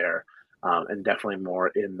through there, and definitely more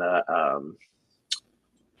in the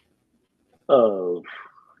of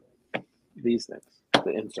these things,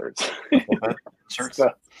 the inserts.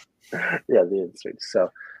 Yeah, the inserts.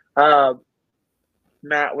 So,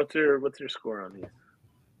 Matt, what's your score on these?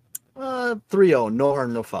 3-0, no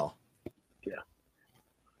harm, no foul.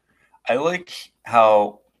 I like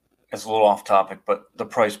how it's a little off topic, but the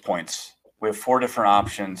price points. We have 4 different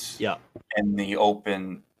options in the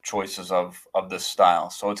open choices of this style.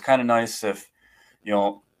 So it's kind of nice if,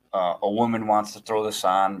 a woman wants to throw this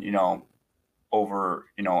on, over,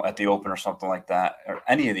 at the open or something like that, or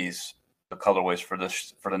any of these, the colorways for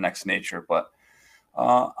the next nature. But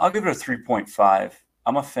I'll give it a 3.5.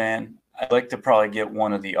 I'm a fan. I'd like to probably get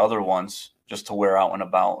one of the other ones just to wear out and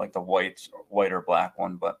about, like the white or black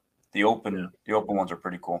one. But the open ones are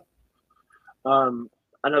pretty cool.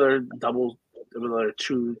 Another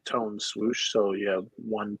two-tone swoosh. So you have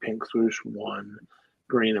one pink swoosh, one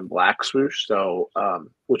green and black swoosh. So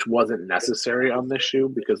which wasn't necessary on this shoe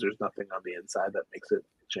because there's nothing on the inside that makes it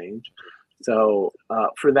change. So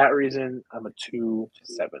for that reason, I'm a 2.7.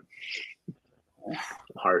 I'm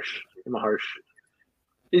harsh.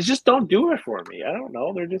 It's just don't do it for me. I don't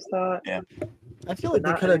know. They're just not. Yeah. I feel like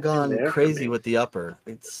they could have gone crazy with the upper.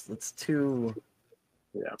 It's too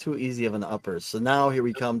easy of an upper. So now here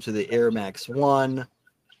we come to the Air Max 1.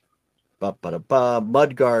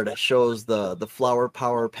 Mudguard shows the flower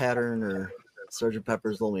power pattern or Sgt.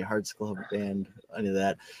 Pepper's Lonely Hearts Club Band. Any of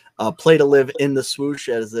that. Play to live in the swoosh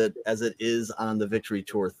as it is on the Victory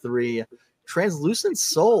Tour 3. Translucent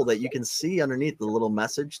sole that you can see underneath the little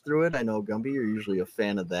message through it. I know, Gumby, you're usually a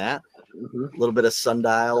fan of that. A little bit of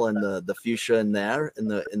sundial and the fuchsia in there in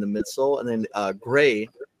the midsole, and then gray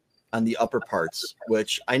on the upper parts,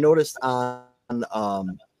 which I noticed on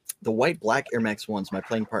the white black Air Max ones. My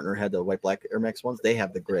playing partner had the white black Air Max ones. They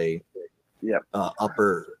have the gray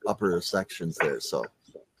upper sections there. So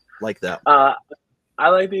like that. I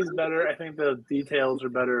like these better. I think the details are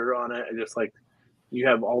better on it. I just like you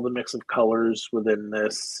have all the mix of colors within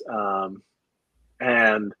this,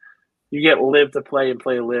 and you get live to play and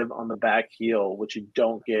play to live on the back heel, which you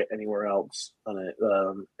don't get anywhere else on it,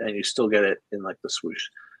 and you still get it in like the swoosh.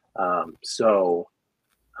 So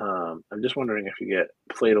I'm just wondering if you get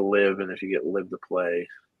play to live and if you get live to play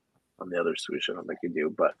on the other swoosh. I don't think you do,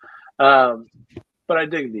 but I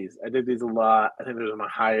dig these. I dig these a lot. I think these are my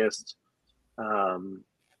highest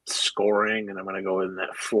scoring, and I'm going to go in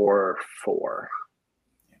that 4-4.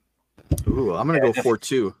 Ooh, I'm going to go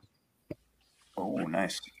 4-2. Oh,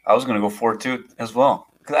 nice. I was going to go 4-2 as well.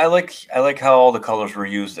 Cause I like how all the colors were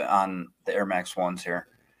used on the Air Max ones here.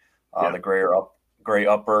 The gray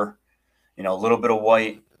upper, a little bit of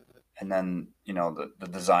white, and then the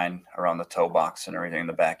design around the toe box and everything in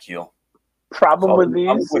the back heel. Problem with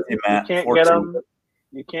these, you, Matt. You can't get them.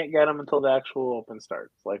 You can't get them until the actual open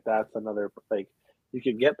starts. Like that's another you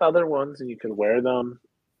could get the other ones and you can wear them,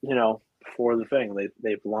 for the thing.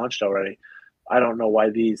 They've launched already. I don't know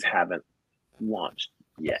why these haven't launched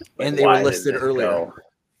yet. And they were listed earlier.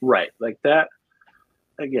 Right. Like that.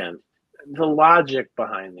 Again, the logic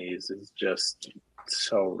behind these is just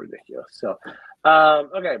so ridiculous. So,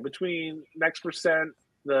 okay, between Next Percent,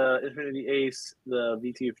 the Infinity Ace, the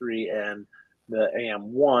VT3, and the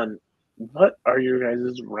AM1, what are your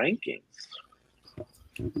guys' rankings?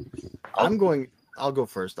 I'll go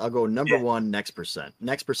first. I'll go number 1, Next Percent.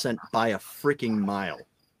 Next Percent by a freaking mile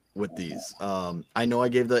with these. I know I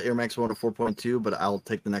gave the Air Max 1 a 4.2, but I'll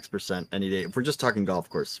take the Next Percent any day. If we're just talking golf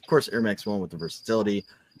course, of course, Air Max 1 with the versatility.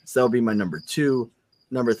 So that'll be my number 2.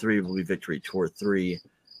 Number 3 will be Victory Tour 3.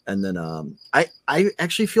 And then I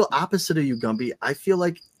actually feel opposite of you, Gumby. I feel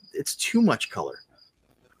like it's too much color.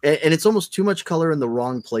 And it's almost too much color in the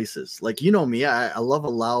wrong places. Like, me, I love a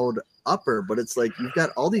loud upper, but it's like you've got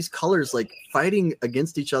all these colors like fighting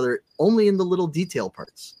against each other only in the little detail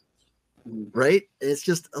parts. Right? It's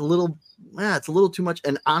just it's a little too much.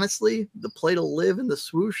 And honestly, the play to live in the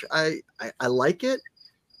swoosh, I like it.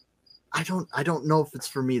 I don't know if it's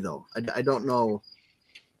for me though. I don't know.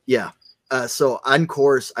 Yeah. So on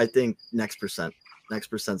course, I think Next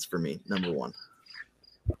Percent's for me, number 1.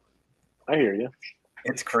 I hear you.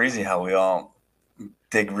 It's crazy how we all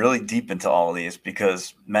dig really deep into all of these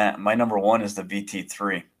because Matt, my number 1 is the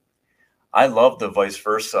VT3. I love the vice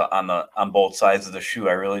versa on both sides of the shoe.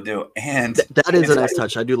 I really do. And that is a nice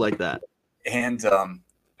touch. I do like that. And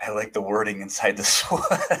I like the wording inside the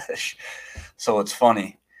swoosh. So it's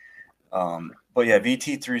funny. But yeah,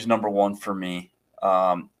 VT3 is number 1 for me.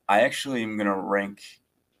 I actually am going to rank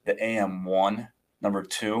the AM1 number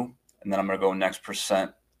 2, and then I'm going to go Next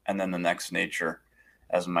Percent and then the Next Nature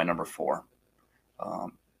as my number 4.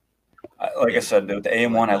 Like I said, the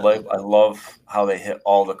AM1, I love how they hit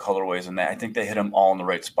all the colorways in that. I think they hit them all in the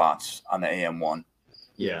right spots on the AM1.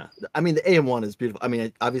 Yeah. I mean, the AM1 is beautiful. I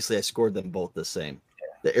mean, obviously I scored them both the same.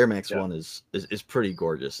 The Air Max 1 is pretty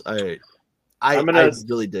gorgeous. I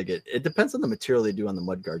really dig it. It depends on the material they do on the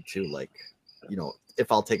mudguard too. Like,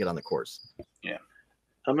 if I'll take it on the course. Yeah.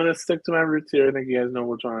 I'm gonna stick to my roots here. I think you guys know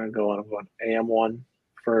which one I'm going. I'm going AM1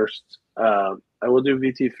 first. I will do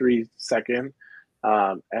VT3 second,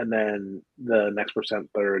 and then the next percent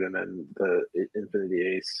third, and then the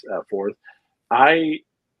Infinity Ace fourth. I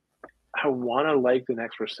want to like the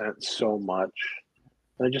next percent so much.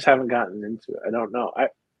 I just haven't gotten into it. I don't know.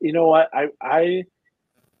 You know what? I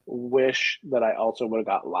wish that I also would have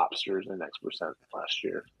got lobsters in next percent last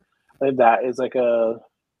year. I think that is like a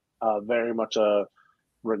very much a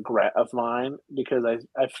regret of mine, because I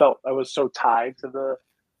felt I was so tied to the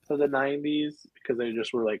 90s because they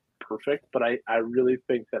just were like perfect. But I really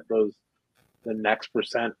think that the next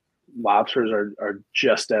percent lobsters are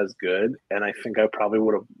just as good, and I think I probably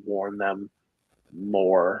would have worn them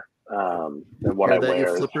more than what I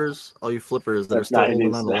wear. All you flippers that are still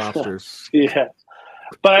holding on to lobsters. Yeah,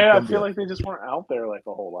 but I feel like they just weren't out there like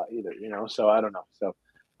a whole lot either, So I don't know. So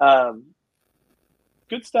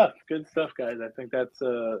good stuff, guys. I think that's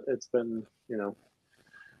it's been,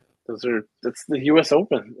 that's the U.S.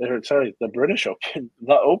 Open. The British Open,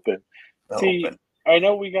 the Open. Open. I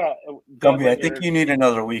know we got Gumby. I think you need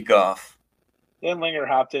another week off. Dan Linger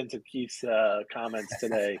hopped into Keith's comments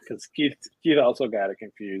today because Keith also got it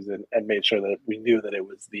confused and made sure that we knew that it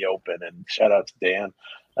was the Open. And shout out to Dan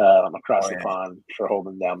across the pond for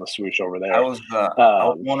holding down the swoosh over there. I was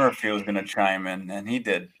wondering if he was going to chime in, and he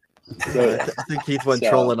did. I think Keith went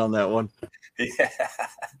trolling on that one. Yeah,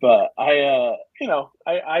 but I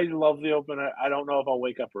love the Open. I don't know if I'll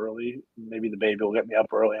wake up early. Maybe the baby will get me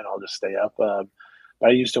up early, and I'll just stay up. I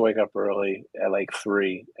used to wake up early at like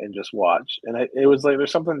 3 and just watch, and it was like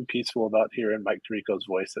there's something peaceful about hearing Mike Tirico's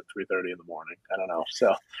voice at 3:30 in the morning. I don't know,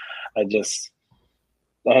 so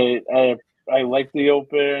I like the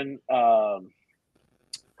Open.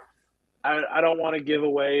 I don't want to give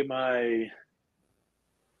away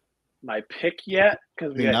my pick yet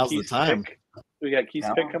because we got Keith's pick. We got Keith's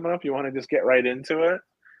pick coming up. You want to just get right into it?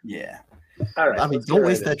 Yeah. All right. I mean, don't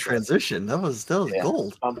waste that transition. That was gold.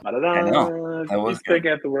 I know. That was Keith's pick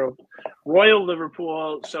at the Royal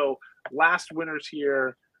Liverpool. So last winners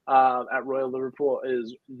here at Royal Liverpool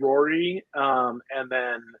is Rory, and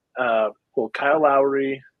then Kyle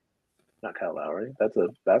Lowry. Not Kyle Lowry. That's a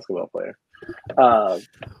basketball player.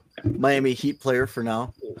 Miami Heat player for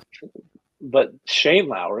now. But Shane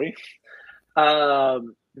Lowry,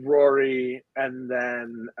 Rory, and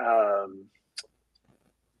then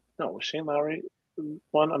Shane Lowry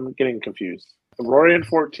one. I'm getting confused. Rory in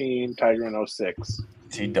 14, Tiger in 06.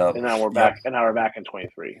 T-Dub. And now we're back. And now we're back in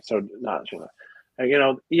 23. So not Shane.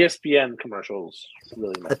 ESPN commercials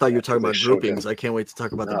really. I thought you were talking about groupings. I can't wait to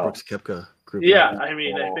talk about the Brooks Koepka grouping. Yeah, I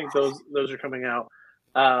mean, I think those are coming out.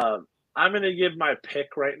 I'm going to give my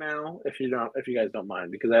pick right now, if you guys don't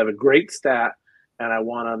mind, because I have a great stat and I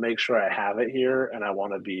want to make sure I have it here and I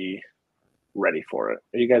want to be ready for it.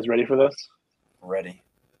 Are you guys ready for this? Ready.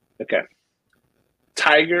 Okay.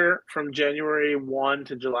 Tiger from January 1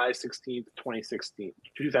 to July 16th,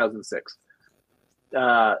 2006.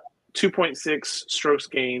 2.6 strokes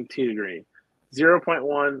gained tee to green,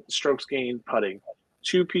 0.1 strokes gained putting,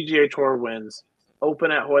 2 PGA Tour wins,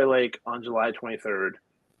 Open at Hoylake on July 23rd.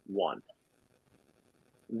 1.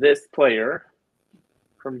 This player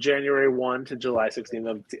from January 1 to July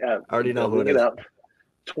 16th. Already know who it is. is.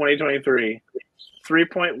 2023,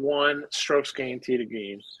 3.1 strokes gained tee to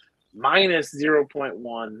green, minus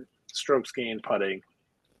 0.1 strokes gained putting,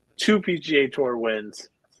 2 PGA Tour wins,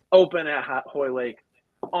 Open at Hoylake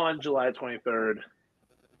on July 23rd.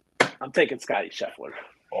 I'm taking Scotty Scheffler.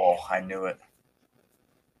 Oh, I knew it.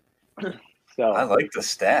 So I like the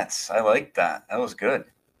stats. I like that. That was good.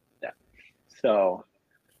 So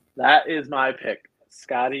that is my pick,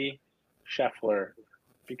 Scotty Scheffler,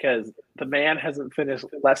 because the man hasn't finished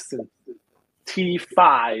less than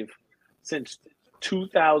T5 since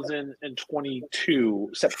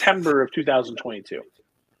 2022, September of 2022.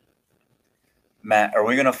 Matt, are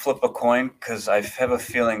we going to flip a coin? Because I have a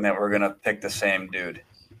feeling that we're going to pick the same dude.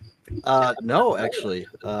 No, actually.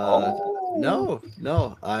 No.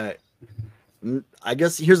 I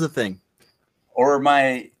guess here's the thing. Or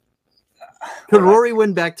Could Rory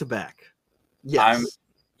win back to back? Yes.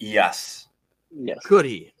 Yes. Could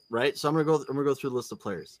he? Right. So I'm gonna go through the list of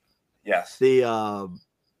players. Yes. The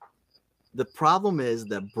problem is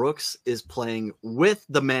that Brooks is playing with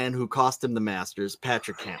the man who cost him the Masters,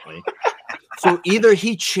 Patrick Cantlay. So either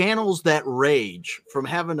he channels that rage from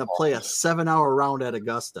having to play a 7-hour round at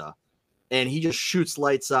Augusta, and he just shoots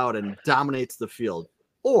lights out and dominates the field,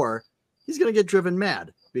 or he's gonna get driven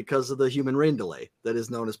mad because of the human rain delay that is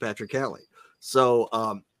known as Patrick Cantlay. So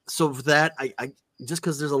So for that, I just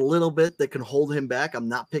because there's a little bit that can hold him back, I'm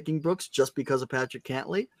not picking Brooks just because of Patrick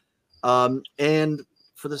Cantley. And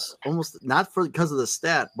for this, almost not because of the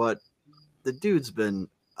stat, but the dude's been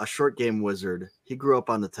a short game wizard. He grew up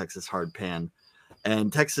on the Texas hard pan,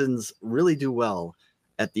 and Texans really do well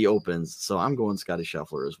at the opens. So I'm going Scotty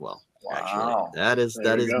Scheffler as well. Wow. Actually,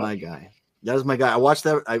 that is my guy. That is my guy. I watched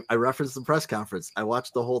that. I referenced the press conference. I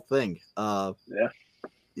watched the whole thing. Yeah.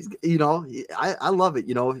 He's, I love it.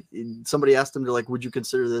 Somebody asked him to would you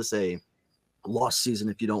consider this a lost season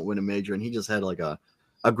if you don't win a major? And he just had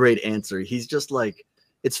a great answer. He's just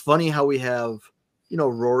it's funny how we have,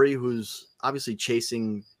 Rory, who's obviously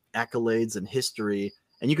chasing accolades and history,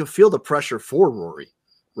 and you can feel the pressure for Rory,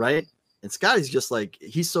 right? And Scotty's just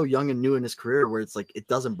he's so young and new in his career where it's it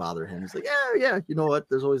doesn't bother him. He's yeah, you know what?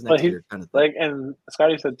 There's always next year kind of thing. And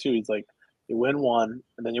Scotty said too, he's you win one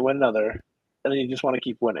and then you win another, and then you just want to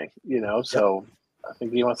keep winning, So I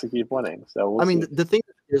think he wants to keep winning. So we'll see. The thing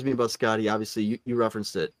that scares me about Scotty, obviously you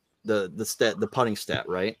referenced it, the putting stat,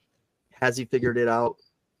 right? Has he figured it out?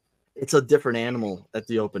 It's a different animal at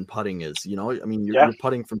the Open putting is, you're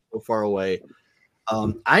putting from so far away.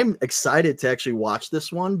 I'm excited to actually watch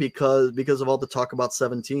this one because of all the talk about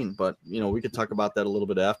 17, but we could talk about that a little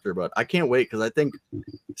bit after, but I can't wait because I think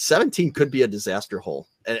 17 could be a disaster hole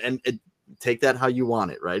and take that how you want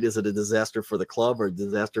it, right? Is it a disaster for the club or a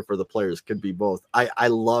disaster for the players? Could be both. I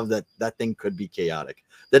love that thing could be chaotic,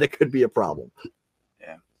 that it could be a problem.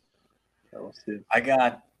 Yeah. We'll see. I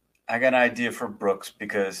got an idea for Brooks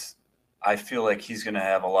because I feel like he's going to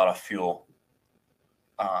have a lot of fuel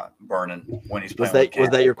burning when he's playing. Was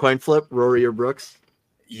that your coin flip, Rory or Brooks?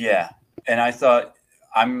 Yeah, and I thought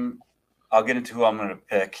I'll get into who I'm going to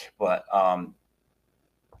pick, but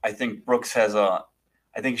I think Brooks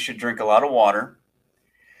I think he should drink a lot of water,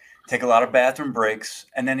 take a lot of bathroom breaks,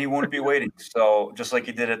 and then he won't be waiting. So just like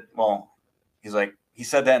he did it, he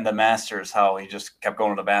said that in the Masters, how he just kept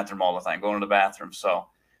going to the bathroom all the time, going to the bathroom. So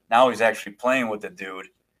now he's actually playing with the dude.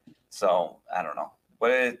 So I don't know,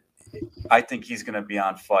 but I think he's going to be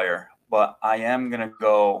on fire. But I am going to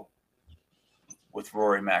go with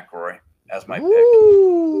Rory McIlroy as my pick.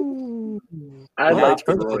 I like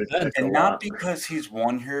Rory, and not because he's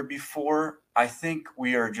won here before. I think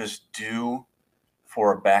we are just due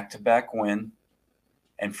for a back-to-back win,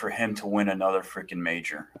 and for him to win another freaking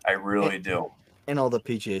major. I really do. And all the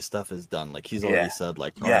PGA stuff is done. He's already said, all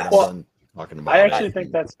right, I'm done talking about I it. actually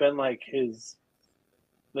think that's been his.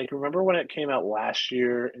 Remember when it came out last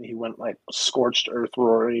year and he went scorched earth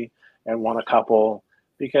Rory and won a couple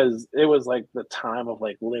because it was the time of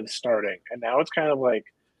Live starting, and now it's kind of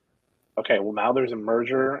okay, well now there's a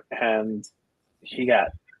merger and he got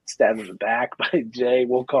stabbed in the back by Jay,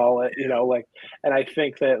 we'll call it, and I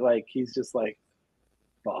think that he's just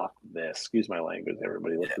fuck this, excuse my language,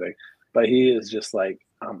 everybody listening, but he is just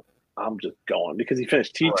I'm just going because he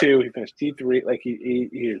finished T2, he finished T3,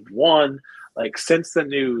 he won. Since the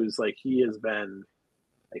news, he has been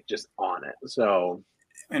just on it. So,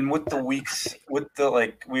 and with the weeks,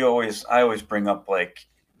 I always bring up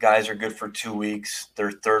guys are good for 2 weeks.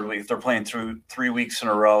 Their third week, if they're playing through 3 weeks in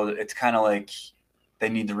a row, it's kind of they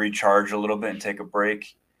need to recharge a little bit and take a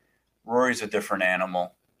break. Rory's a different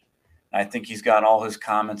animal. I think he's got all his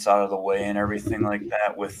comments out of the way and everything like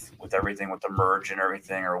that with everything with the merge and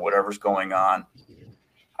everything or whatever's going on.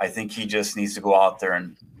 I think he just needs to go out there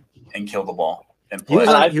and kill the ball and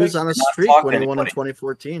play. He was on a streak when he won in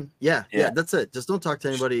 2014. Yeah, that's it. Just don't talk to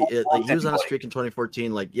anybody. He was on a streak in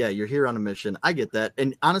 2014. You're here on a mission. I get that.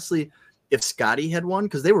 And honestly, if Scotty had won,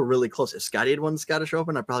 because they were really close, if Scotty had won the Scottish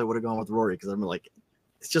Open, I probably would have gone with Rory because I'm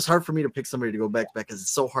it's just hard for me to pick somebody to go back because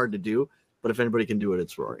it's so hard to do. But if anybody can do it,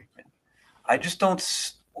 it's Rory. I just don't.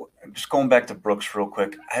 Just going back to Brooks real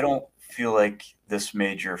quick, I don't feel like this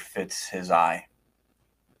major fits his eye.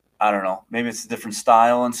 I don't know. Maybe it's a different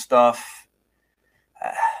style and stuff.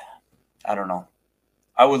 I don't know.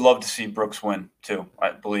 I would love to see Brooks win too.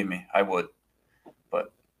 Believe me, I would.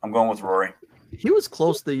 But I'm going with Rory. He was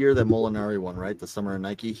close the year that Molinari won, right? The summer of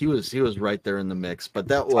Nike. He was right there in the mix. But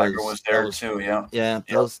that Tiger was there too. Yeah. Yeah.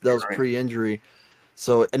 That was pre-injury.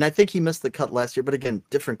 So, and I think he missed the cut last year. But again,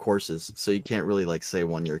 different courses, so you can't really say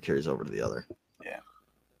 1 year carries over to the other. Yeah.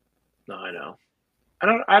 No, I know.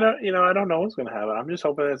 I don't know what's going to happen. I'm just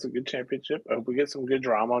hoping it's a good championship. I hope we get some good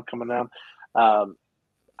drama coming down.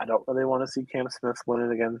 I don't really want to see Cam Smith win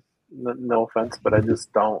it again. No offense, but I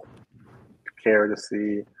just don't care to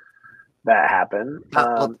see that happen.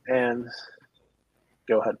 And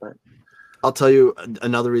go ahead, man. I'll tell you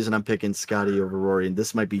another reason I'm picking Scotty over Rory, and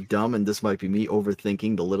this might be dumb, and this might be me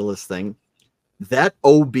overthinking the littlest thing. That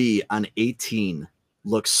OB on 18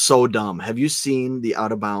 looks so dumb. Have you seen the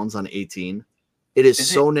out of bounds on 18? It is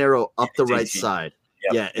so narrow up the right 18. side.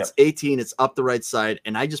 Yep, yeah, it's 18. It's up the right side.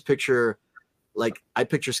 And I just picture,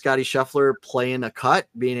 Scotty Scheffler playing a cut,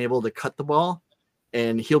 being able to cut the ball,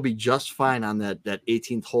 and he'll be just fine on that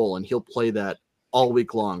 18th hole, and he'll play that all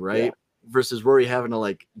week long, right? Yeah. Versus Rory having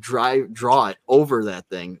to draw it over that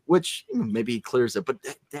thing, which maybe he clears it. But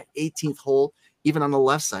that 18th hole, even on the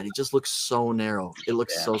left side, it just looks so narrow. It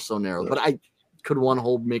looks so narrow. But could one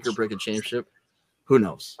hole make or break a championship? Who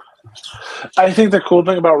knows? I think the cool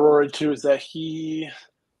thing about Rory too is that he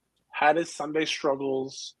had his Sunday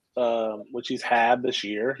struggles, which he's had this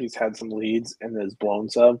year. He's had some leads and has blown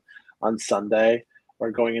some on Sunday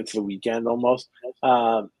or going into the weekend almost.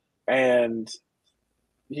 And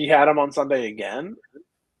he had him on Sunday again.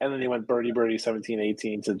 And then he went birdie,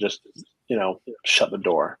 17-18 to just, shut the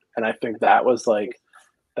door. And I think that was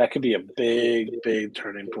that could be a big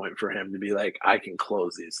turning point for him to be like, I can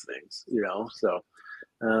close these things, So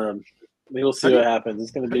we'll see what happens.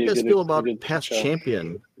 It's going to be a good. Feel about past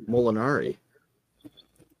champion Molinari? You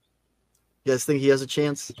guys think he has a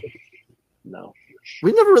chance? No.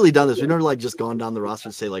 We've never really done this. We've never just gone down the roster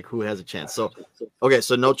and say who has a chance. So, okay,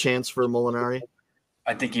 so no chance for Molinari.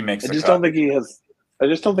 I think he makes. I just don't think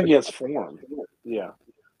he has form. Yeah.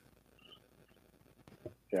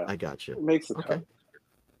 Yeah. I got you. Makes the cut.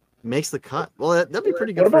 Makes the cut. Well, that'd be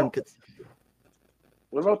pretty good for him.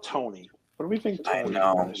 What about Tony? What do we think Tony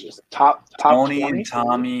finishes? Top Tony 20? And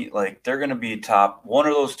Tommy, they're going to be top. One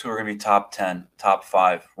of those two are going to be top 10, top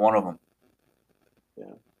 5. One of them.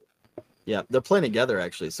 Yeah, they're playing together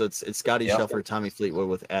actually. So it's Scotty Scheffler, Tommy Fleetwood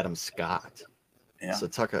with Adam Scott. Yeah. So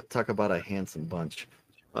talk about a handsome bunch,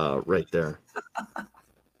 right there.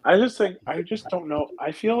 I just don't know.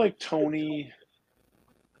 I feel like Tony.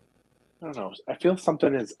 I don't know. I feel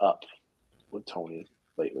something is up with Tony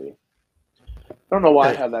lately. I don't know why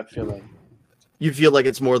I have that feeling. You feel like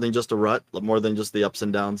it's more than just a rut, more than just the ups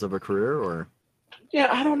and downs of a career, or? Yeah,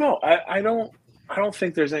 I don't know. I don't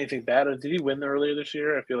think there's anything bad. Did he win earlier this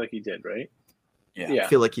year? I feel like he did, right? Yeah. I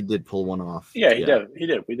feel like he did pull one off. Yeah, he did.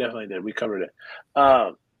 We definitely did. We covered it.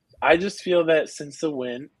 I just feel that since the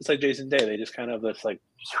win, it's like Jason Day. They just kind of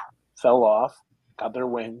fell off, got their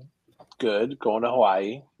win, good, going to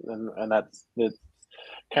Hawaii, and that's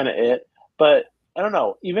kind of it. But I don't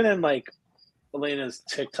know. Even in Elena's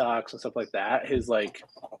TikToks and stuff like that, his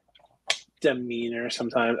demeanor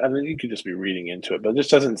sometimes. I mean, you could just be reading into it, but it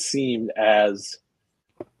just doesn't seem as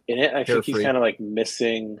in it. I think he's kind of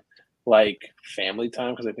missing family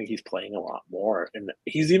time because I think he's playing a lot more, and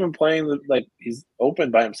he's even playing he's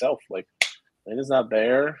open by himself. Elena's not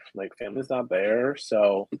there, family's not there,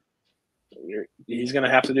 so he's gonna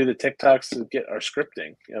have to do the TikToks to get our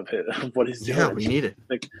scripting of what he's doing. Yeah, we need it.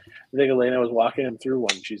 I think Elena was walking him through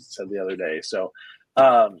one. She said the other day. So,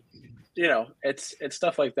 it's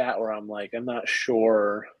stuff like that where I'm I'm not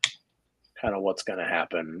sure kind of what's gonna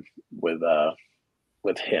happen with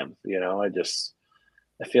him.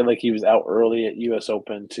 I feel like he was out early at U.S.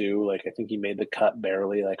 Open too. I think he made the cut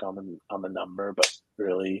barely on the number, but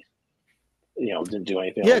really, didn't do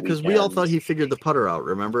anything. Yeah, because we all thought he figured the putter out.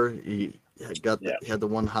 Remember, he had the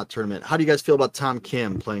one hot tournament. How do you guys feel about Tom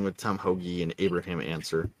Kim playing with Tom Hoge and Abraham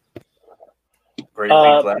Answer?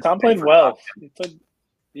 Tom played well.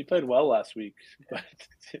 He played well last week. But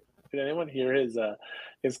did anyone hear his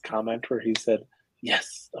comment where he said,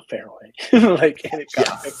 "Yes, a fairway," and it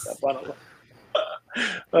got picked up on him.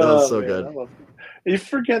 That was so good. You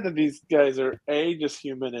forget that these guys are A, just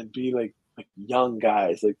human, and B, young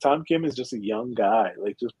guys. Tom Kim is just a young guy,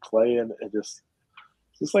 just playing and just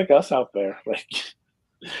like us out there.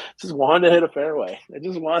 Just wanted to hit a fairway. I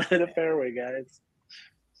just want to hit a fairway, guys.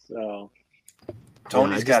 So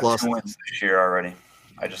Tony's got 2 wins this year already.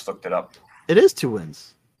 I just looked it up. It is 2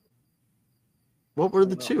 wins. What were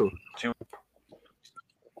the two?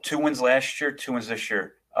 2 wins last year, 2 wins this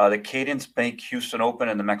year. The Cadence Bank Houston Open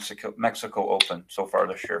and the Mexico Open so far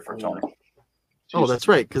this year for Tony. Oh, that's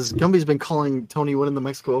right, because Gumby's been calling Tony winning the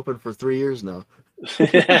Mexico Open for 3 years now.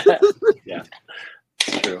 Yeah,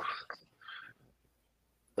 true.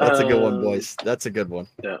 That's a good one, boys. That's a good one.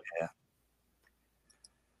 Yeah.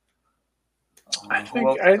 I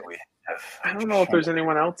don't know if there's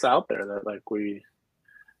anyone else out there that we.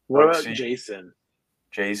 What about Jason?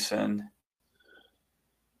 Jason's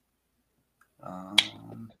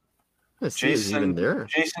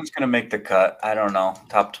going to make the cut. I don't know.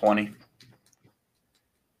 Top 20.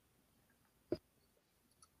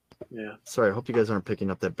 Yeah. Sorry, I hope you guys aren't picking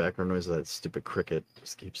up that background noise of that stupid cricket.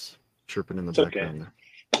 Just keeps chirping in the background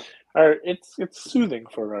there. It's soothing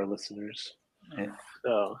for our listeners. Yeah.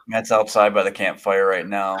 So Matt's outside by the campfire right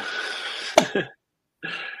now.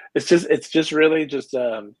 It's just really just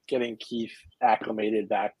getting Keith acclimated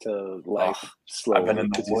back to life slowly. I've been in the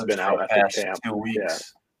because he's woods been for out the at past the camp. 2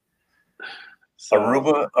 weeks. Yeah. So,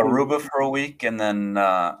 Aruba for a week, and then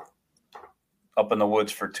up in the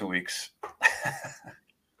woods for 2 weeks.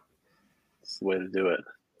 it's the way to do it.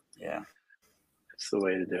 Yeah. It's the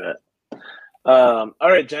way to do it. All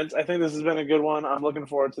right, gents. I think this has been a good one. I'm looking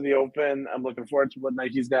forward to the Open. I'm looking forward to what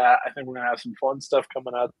Nike's got. I think we're gonna have some fun stuff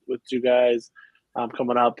coming up with you guys.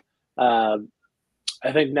 Coming up. I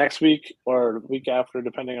think next week or the week after,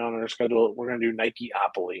 depending on our schedule, we're gonna do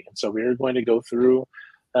Nikeopoly, and so we're going to go through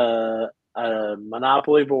a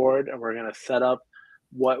Monopoly board, and we're gonna set up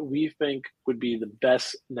what we think would be the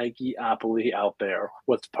best Nikeopoly out there.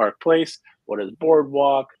 What's Park Place? What is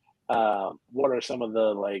Boardwalk? What are some of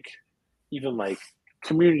the even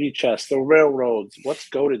community chests, the railroads? What's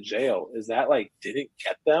Go to Jail? Is that didn't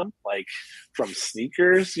get them from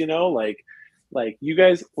sneakers? You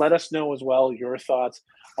guys let us know as well your thoughts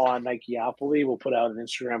on Nikeopoly. We'll put out an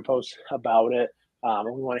Instagram post about it.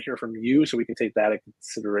 And we want to hear from you so we can take that into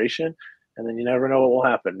consideration. And then you never know what will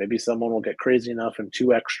happen. Maybe someone will get crazy enough and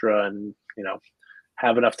 2 extra and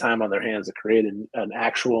have enough time on their hands to create an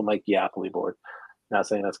actual Nikeopoly board. Not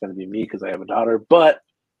saying that's going to be me because I have a daughter, but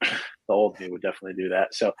the old me would definitely do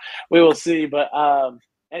that. So we will see. But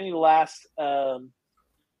any last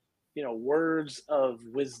words of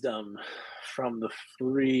wisdom from the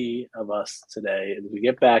 3 of us today as we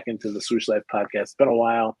get back into the Swoosh Life Podcast? It's been a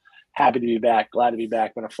while. Happy to be back. Glad to be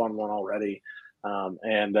back. Been a fun one already.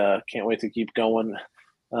 And can't wait to keep going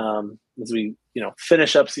as we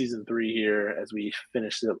finish up season 3 here as we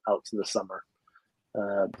finish it out to the summer.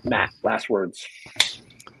 Matt, last words.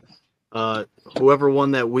 Whoever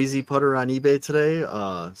won that Wheezy putter on eBay today,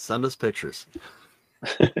 send us pictures.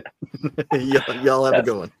 Y'all have a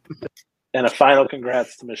good one. And a final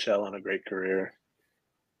congrats to Michelle on a great career.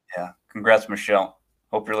 Yeah, congrats, Michelle.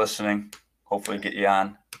 Hope you're listening. Hopefully get you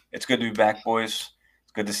on. It's good to be back, boys.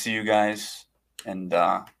 It's good to see you guys. And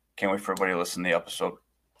can't wait for everybody to listen to the episode.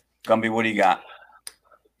 Gumby, what do you got?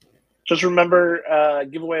 Just remember,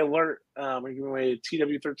 giveaway alert. We're giving away a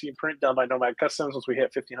TW13 print done by Nomad Customs once we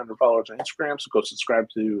hit 1,500 followers on Instagram. So go subscribe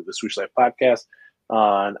to the Swoosh Life Podcast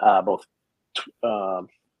on both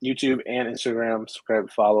YouTube and Instagram. Subscribe,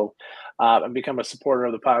 follow, and become a supporter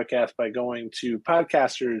of the podcast by going to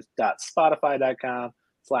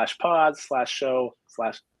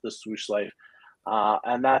podcasters.spotify.com/pod/show/the Swoosh Life.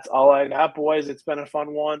 And that's all I got, boys. It's been a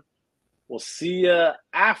fun one. We'll see you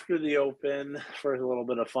after the Open for a little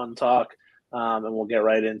bit of fun talk, and we'll get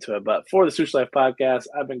right into it. But for the Swoosh Life Podcast,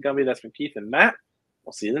 I've been Gumby, that's been Keith and Matt.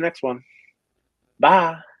 We'll see you in the next one.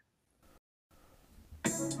 Bye.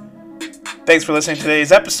 Thanks for listening to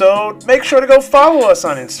today's episode. Make sure to go follow us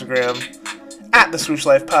on Instagram at the Swoosh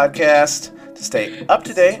Life Podcast to stay up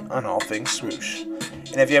to date on all things swoosh.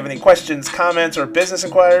 And if you have any questions, comments, or business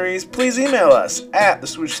inquiries, please email us at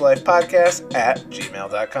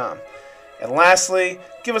theswooshLifePodcast@gmail.com. And lastly,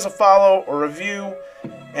 give us a follow or review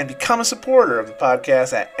and become a supporter of the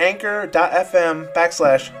podcast at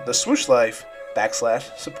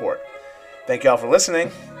anchor.fm/theswooshlife/support. Thank you all for listening.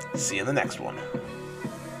 See you in the next one.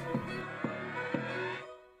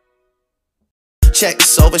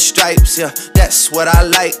 Checks over stripes, yeah, that's what I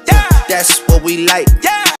like, yeah, that's what we like,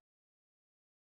 yeah.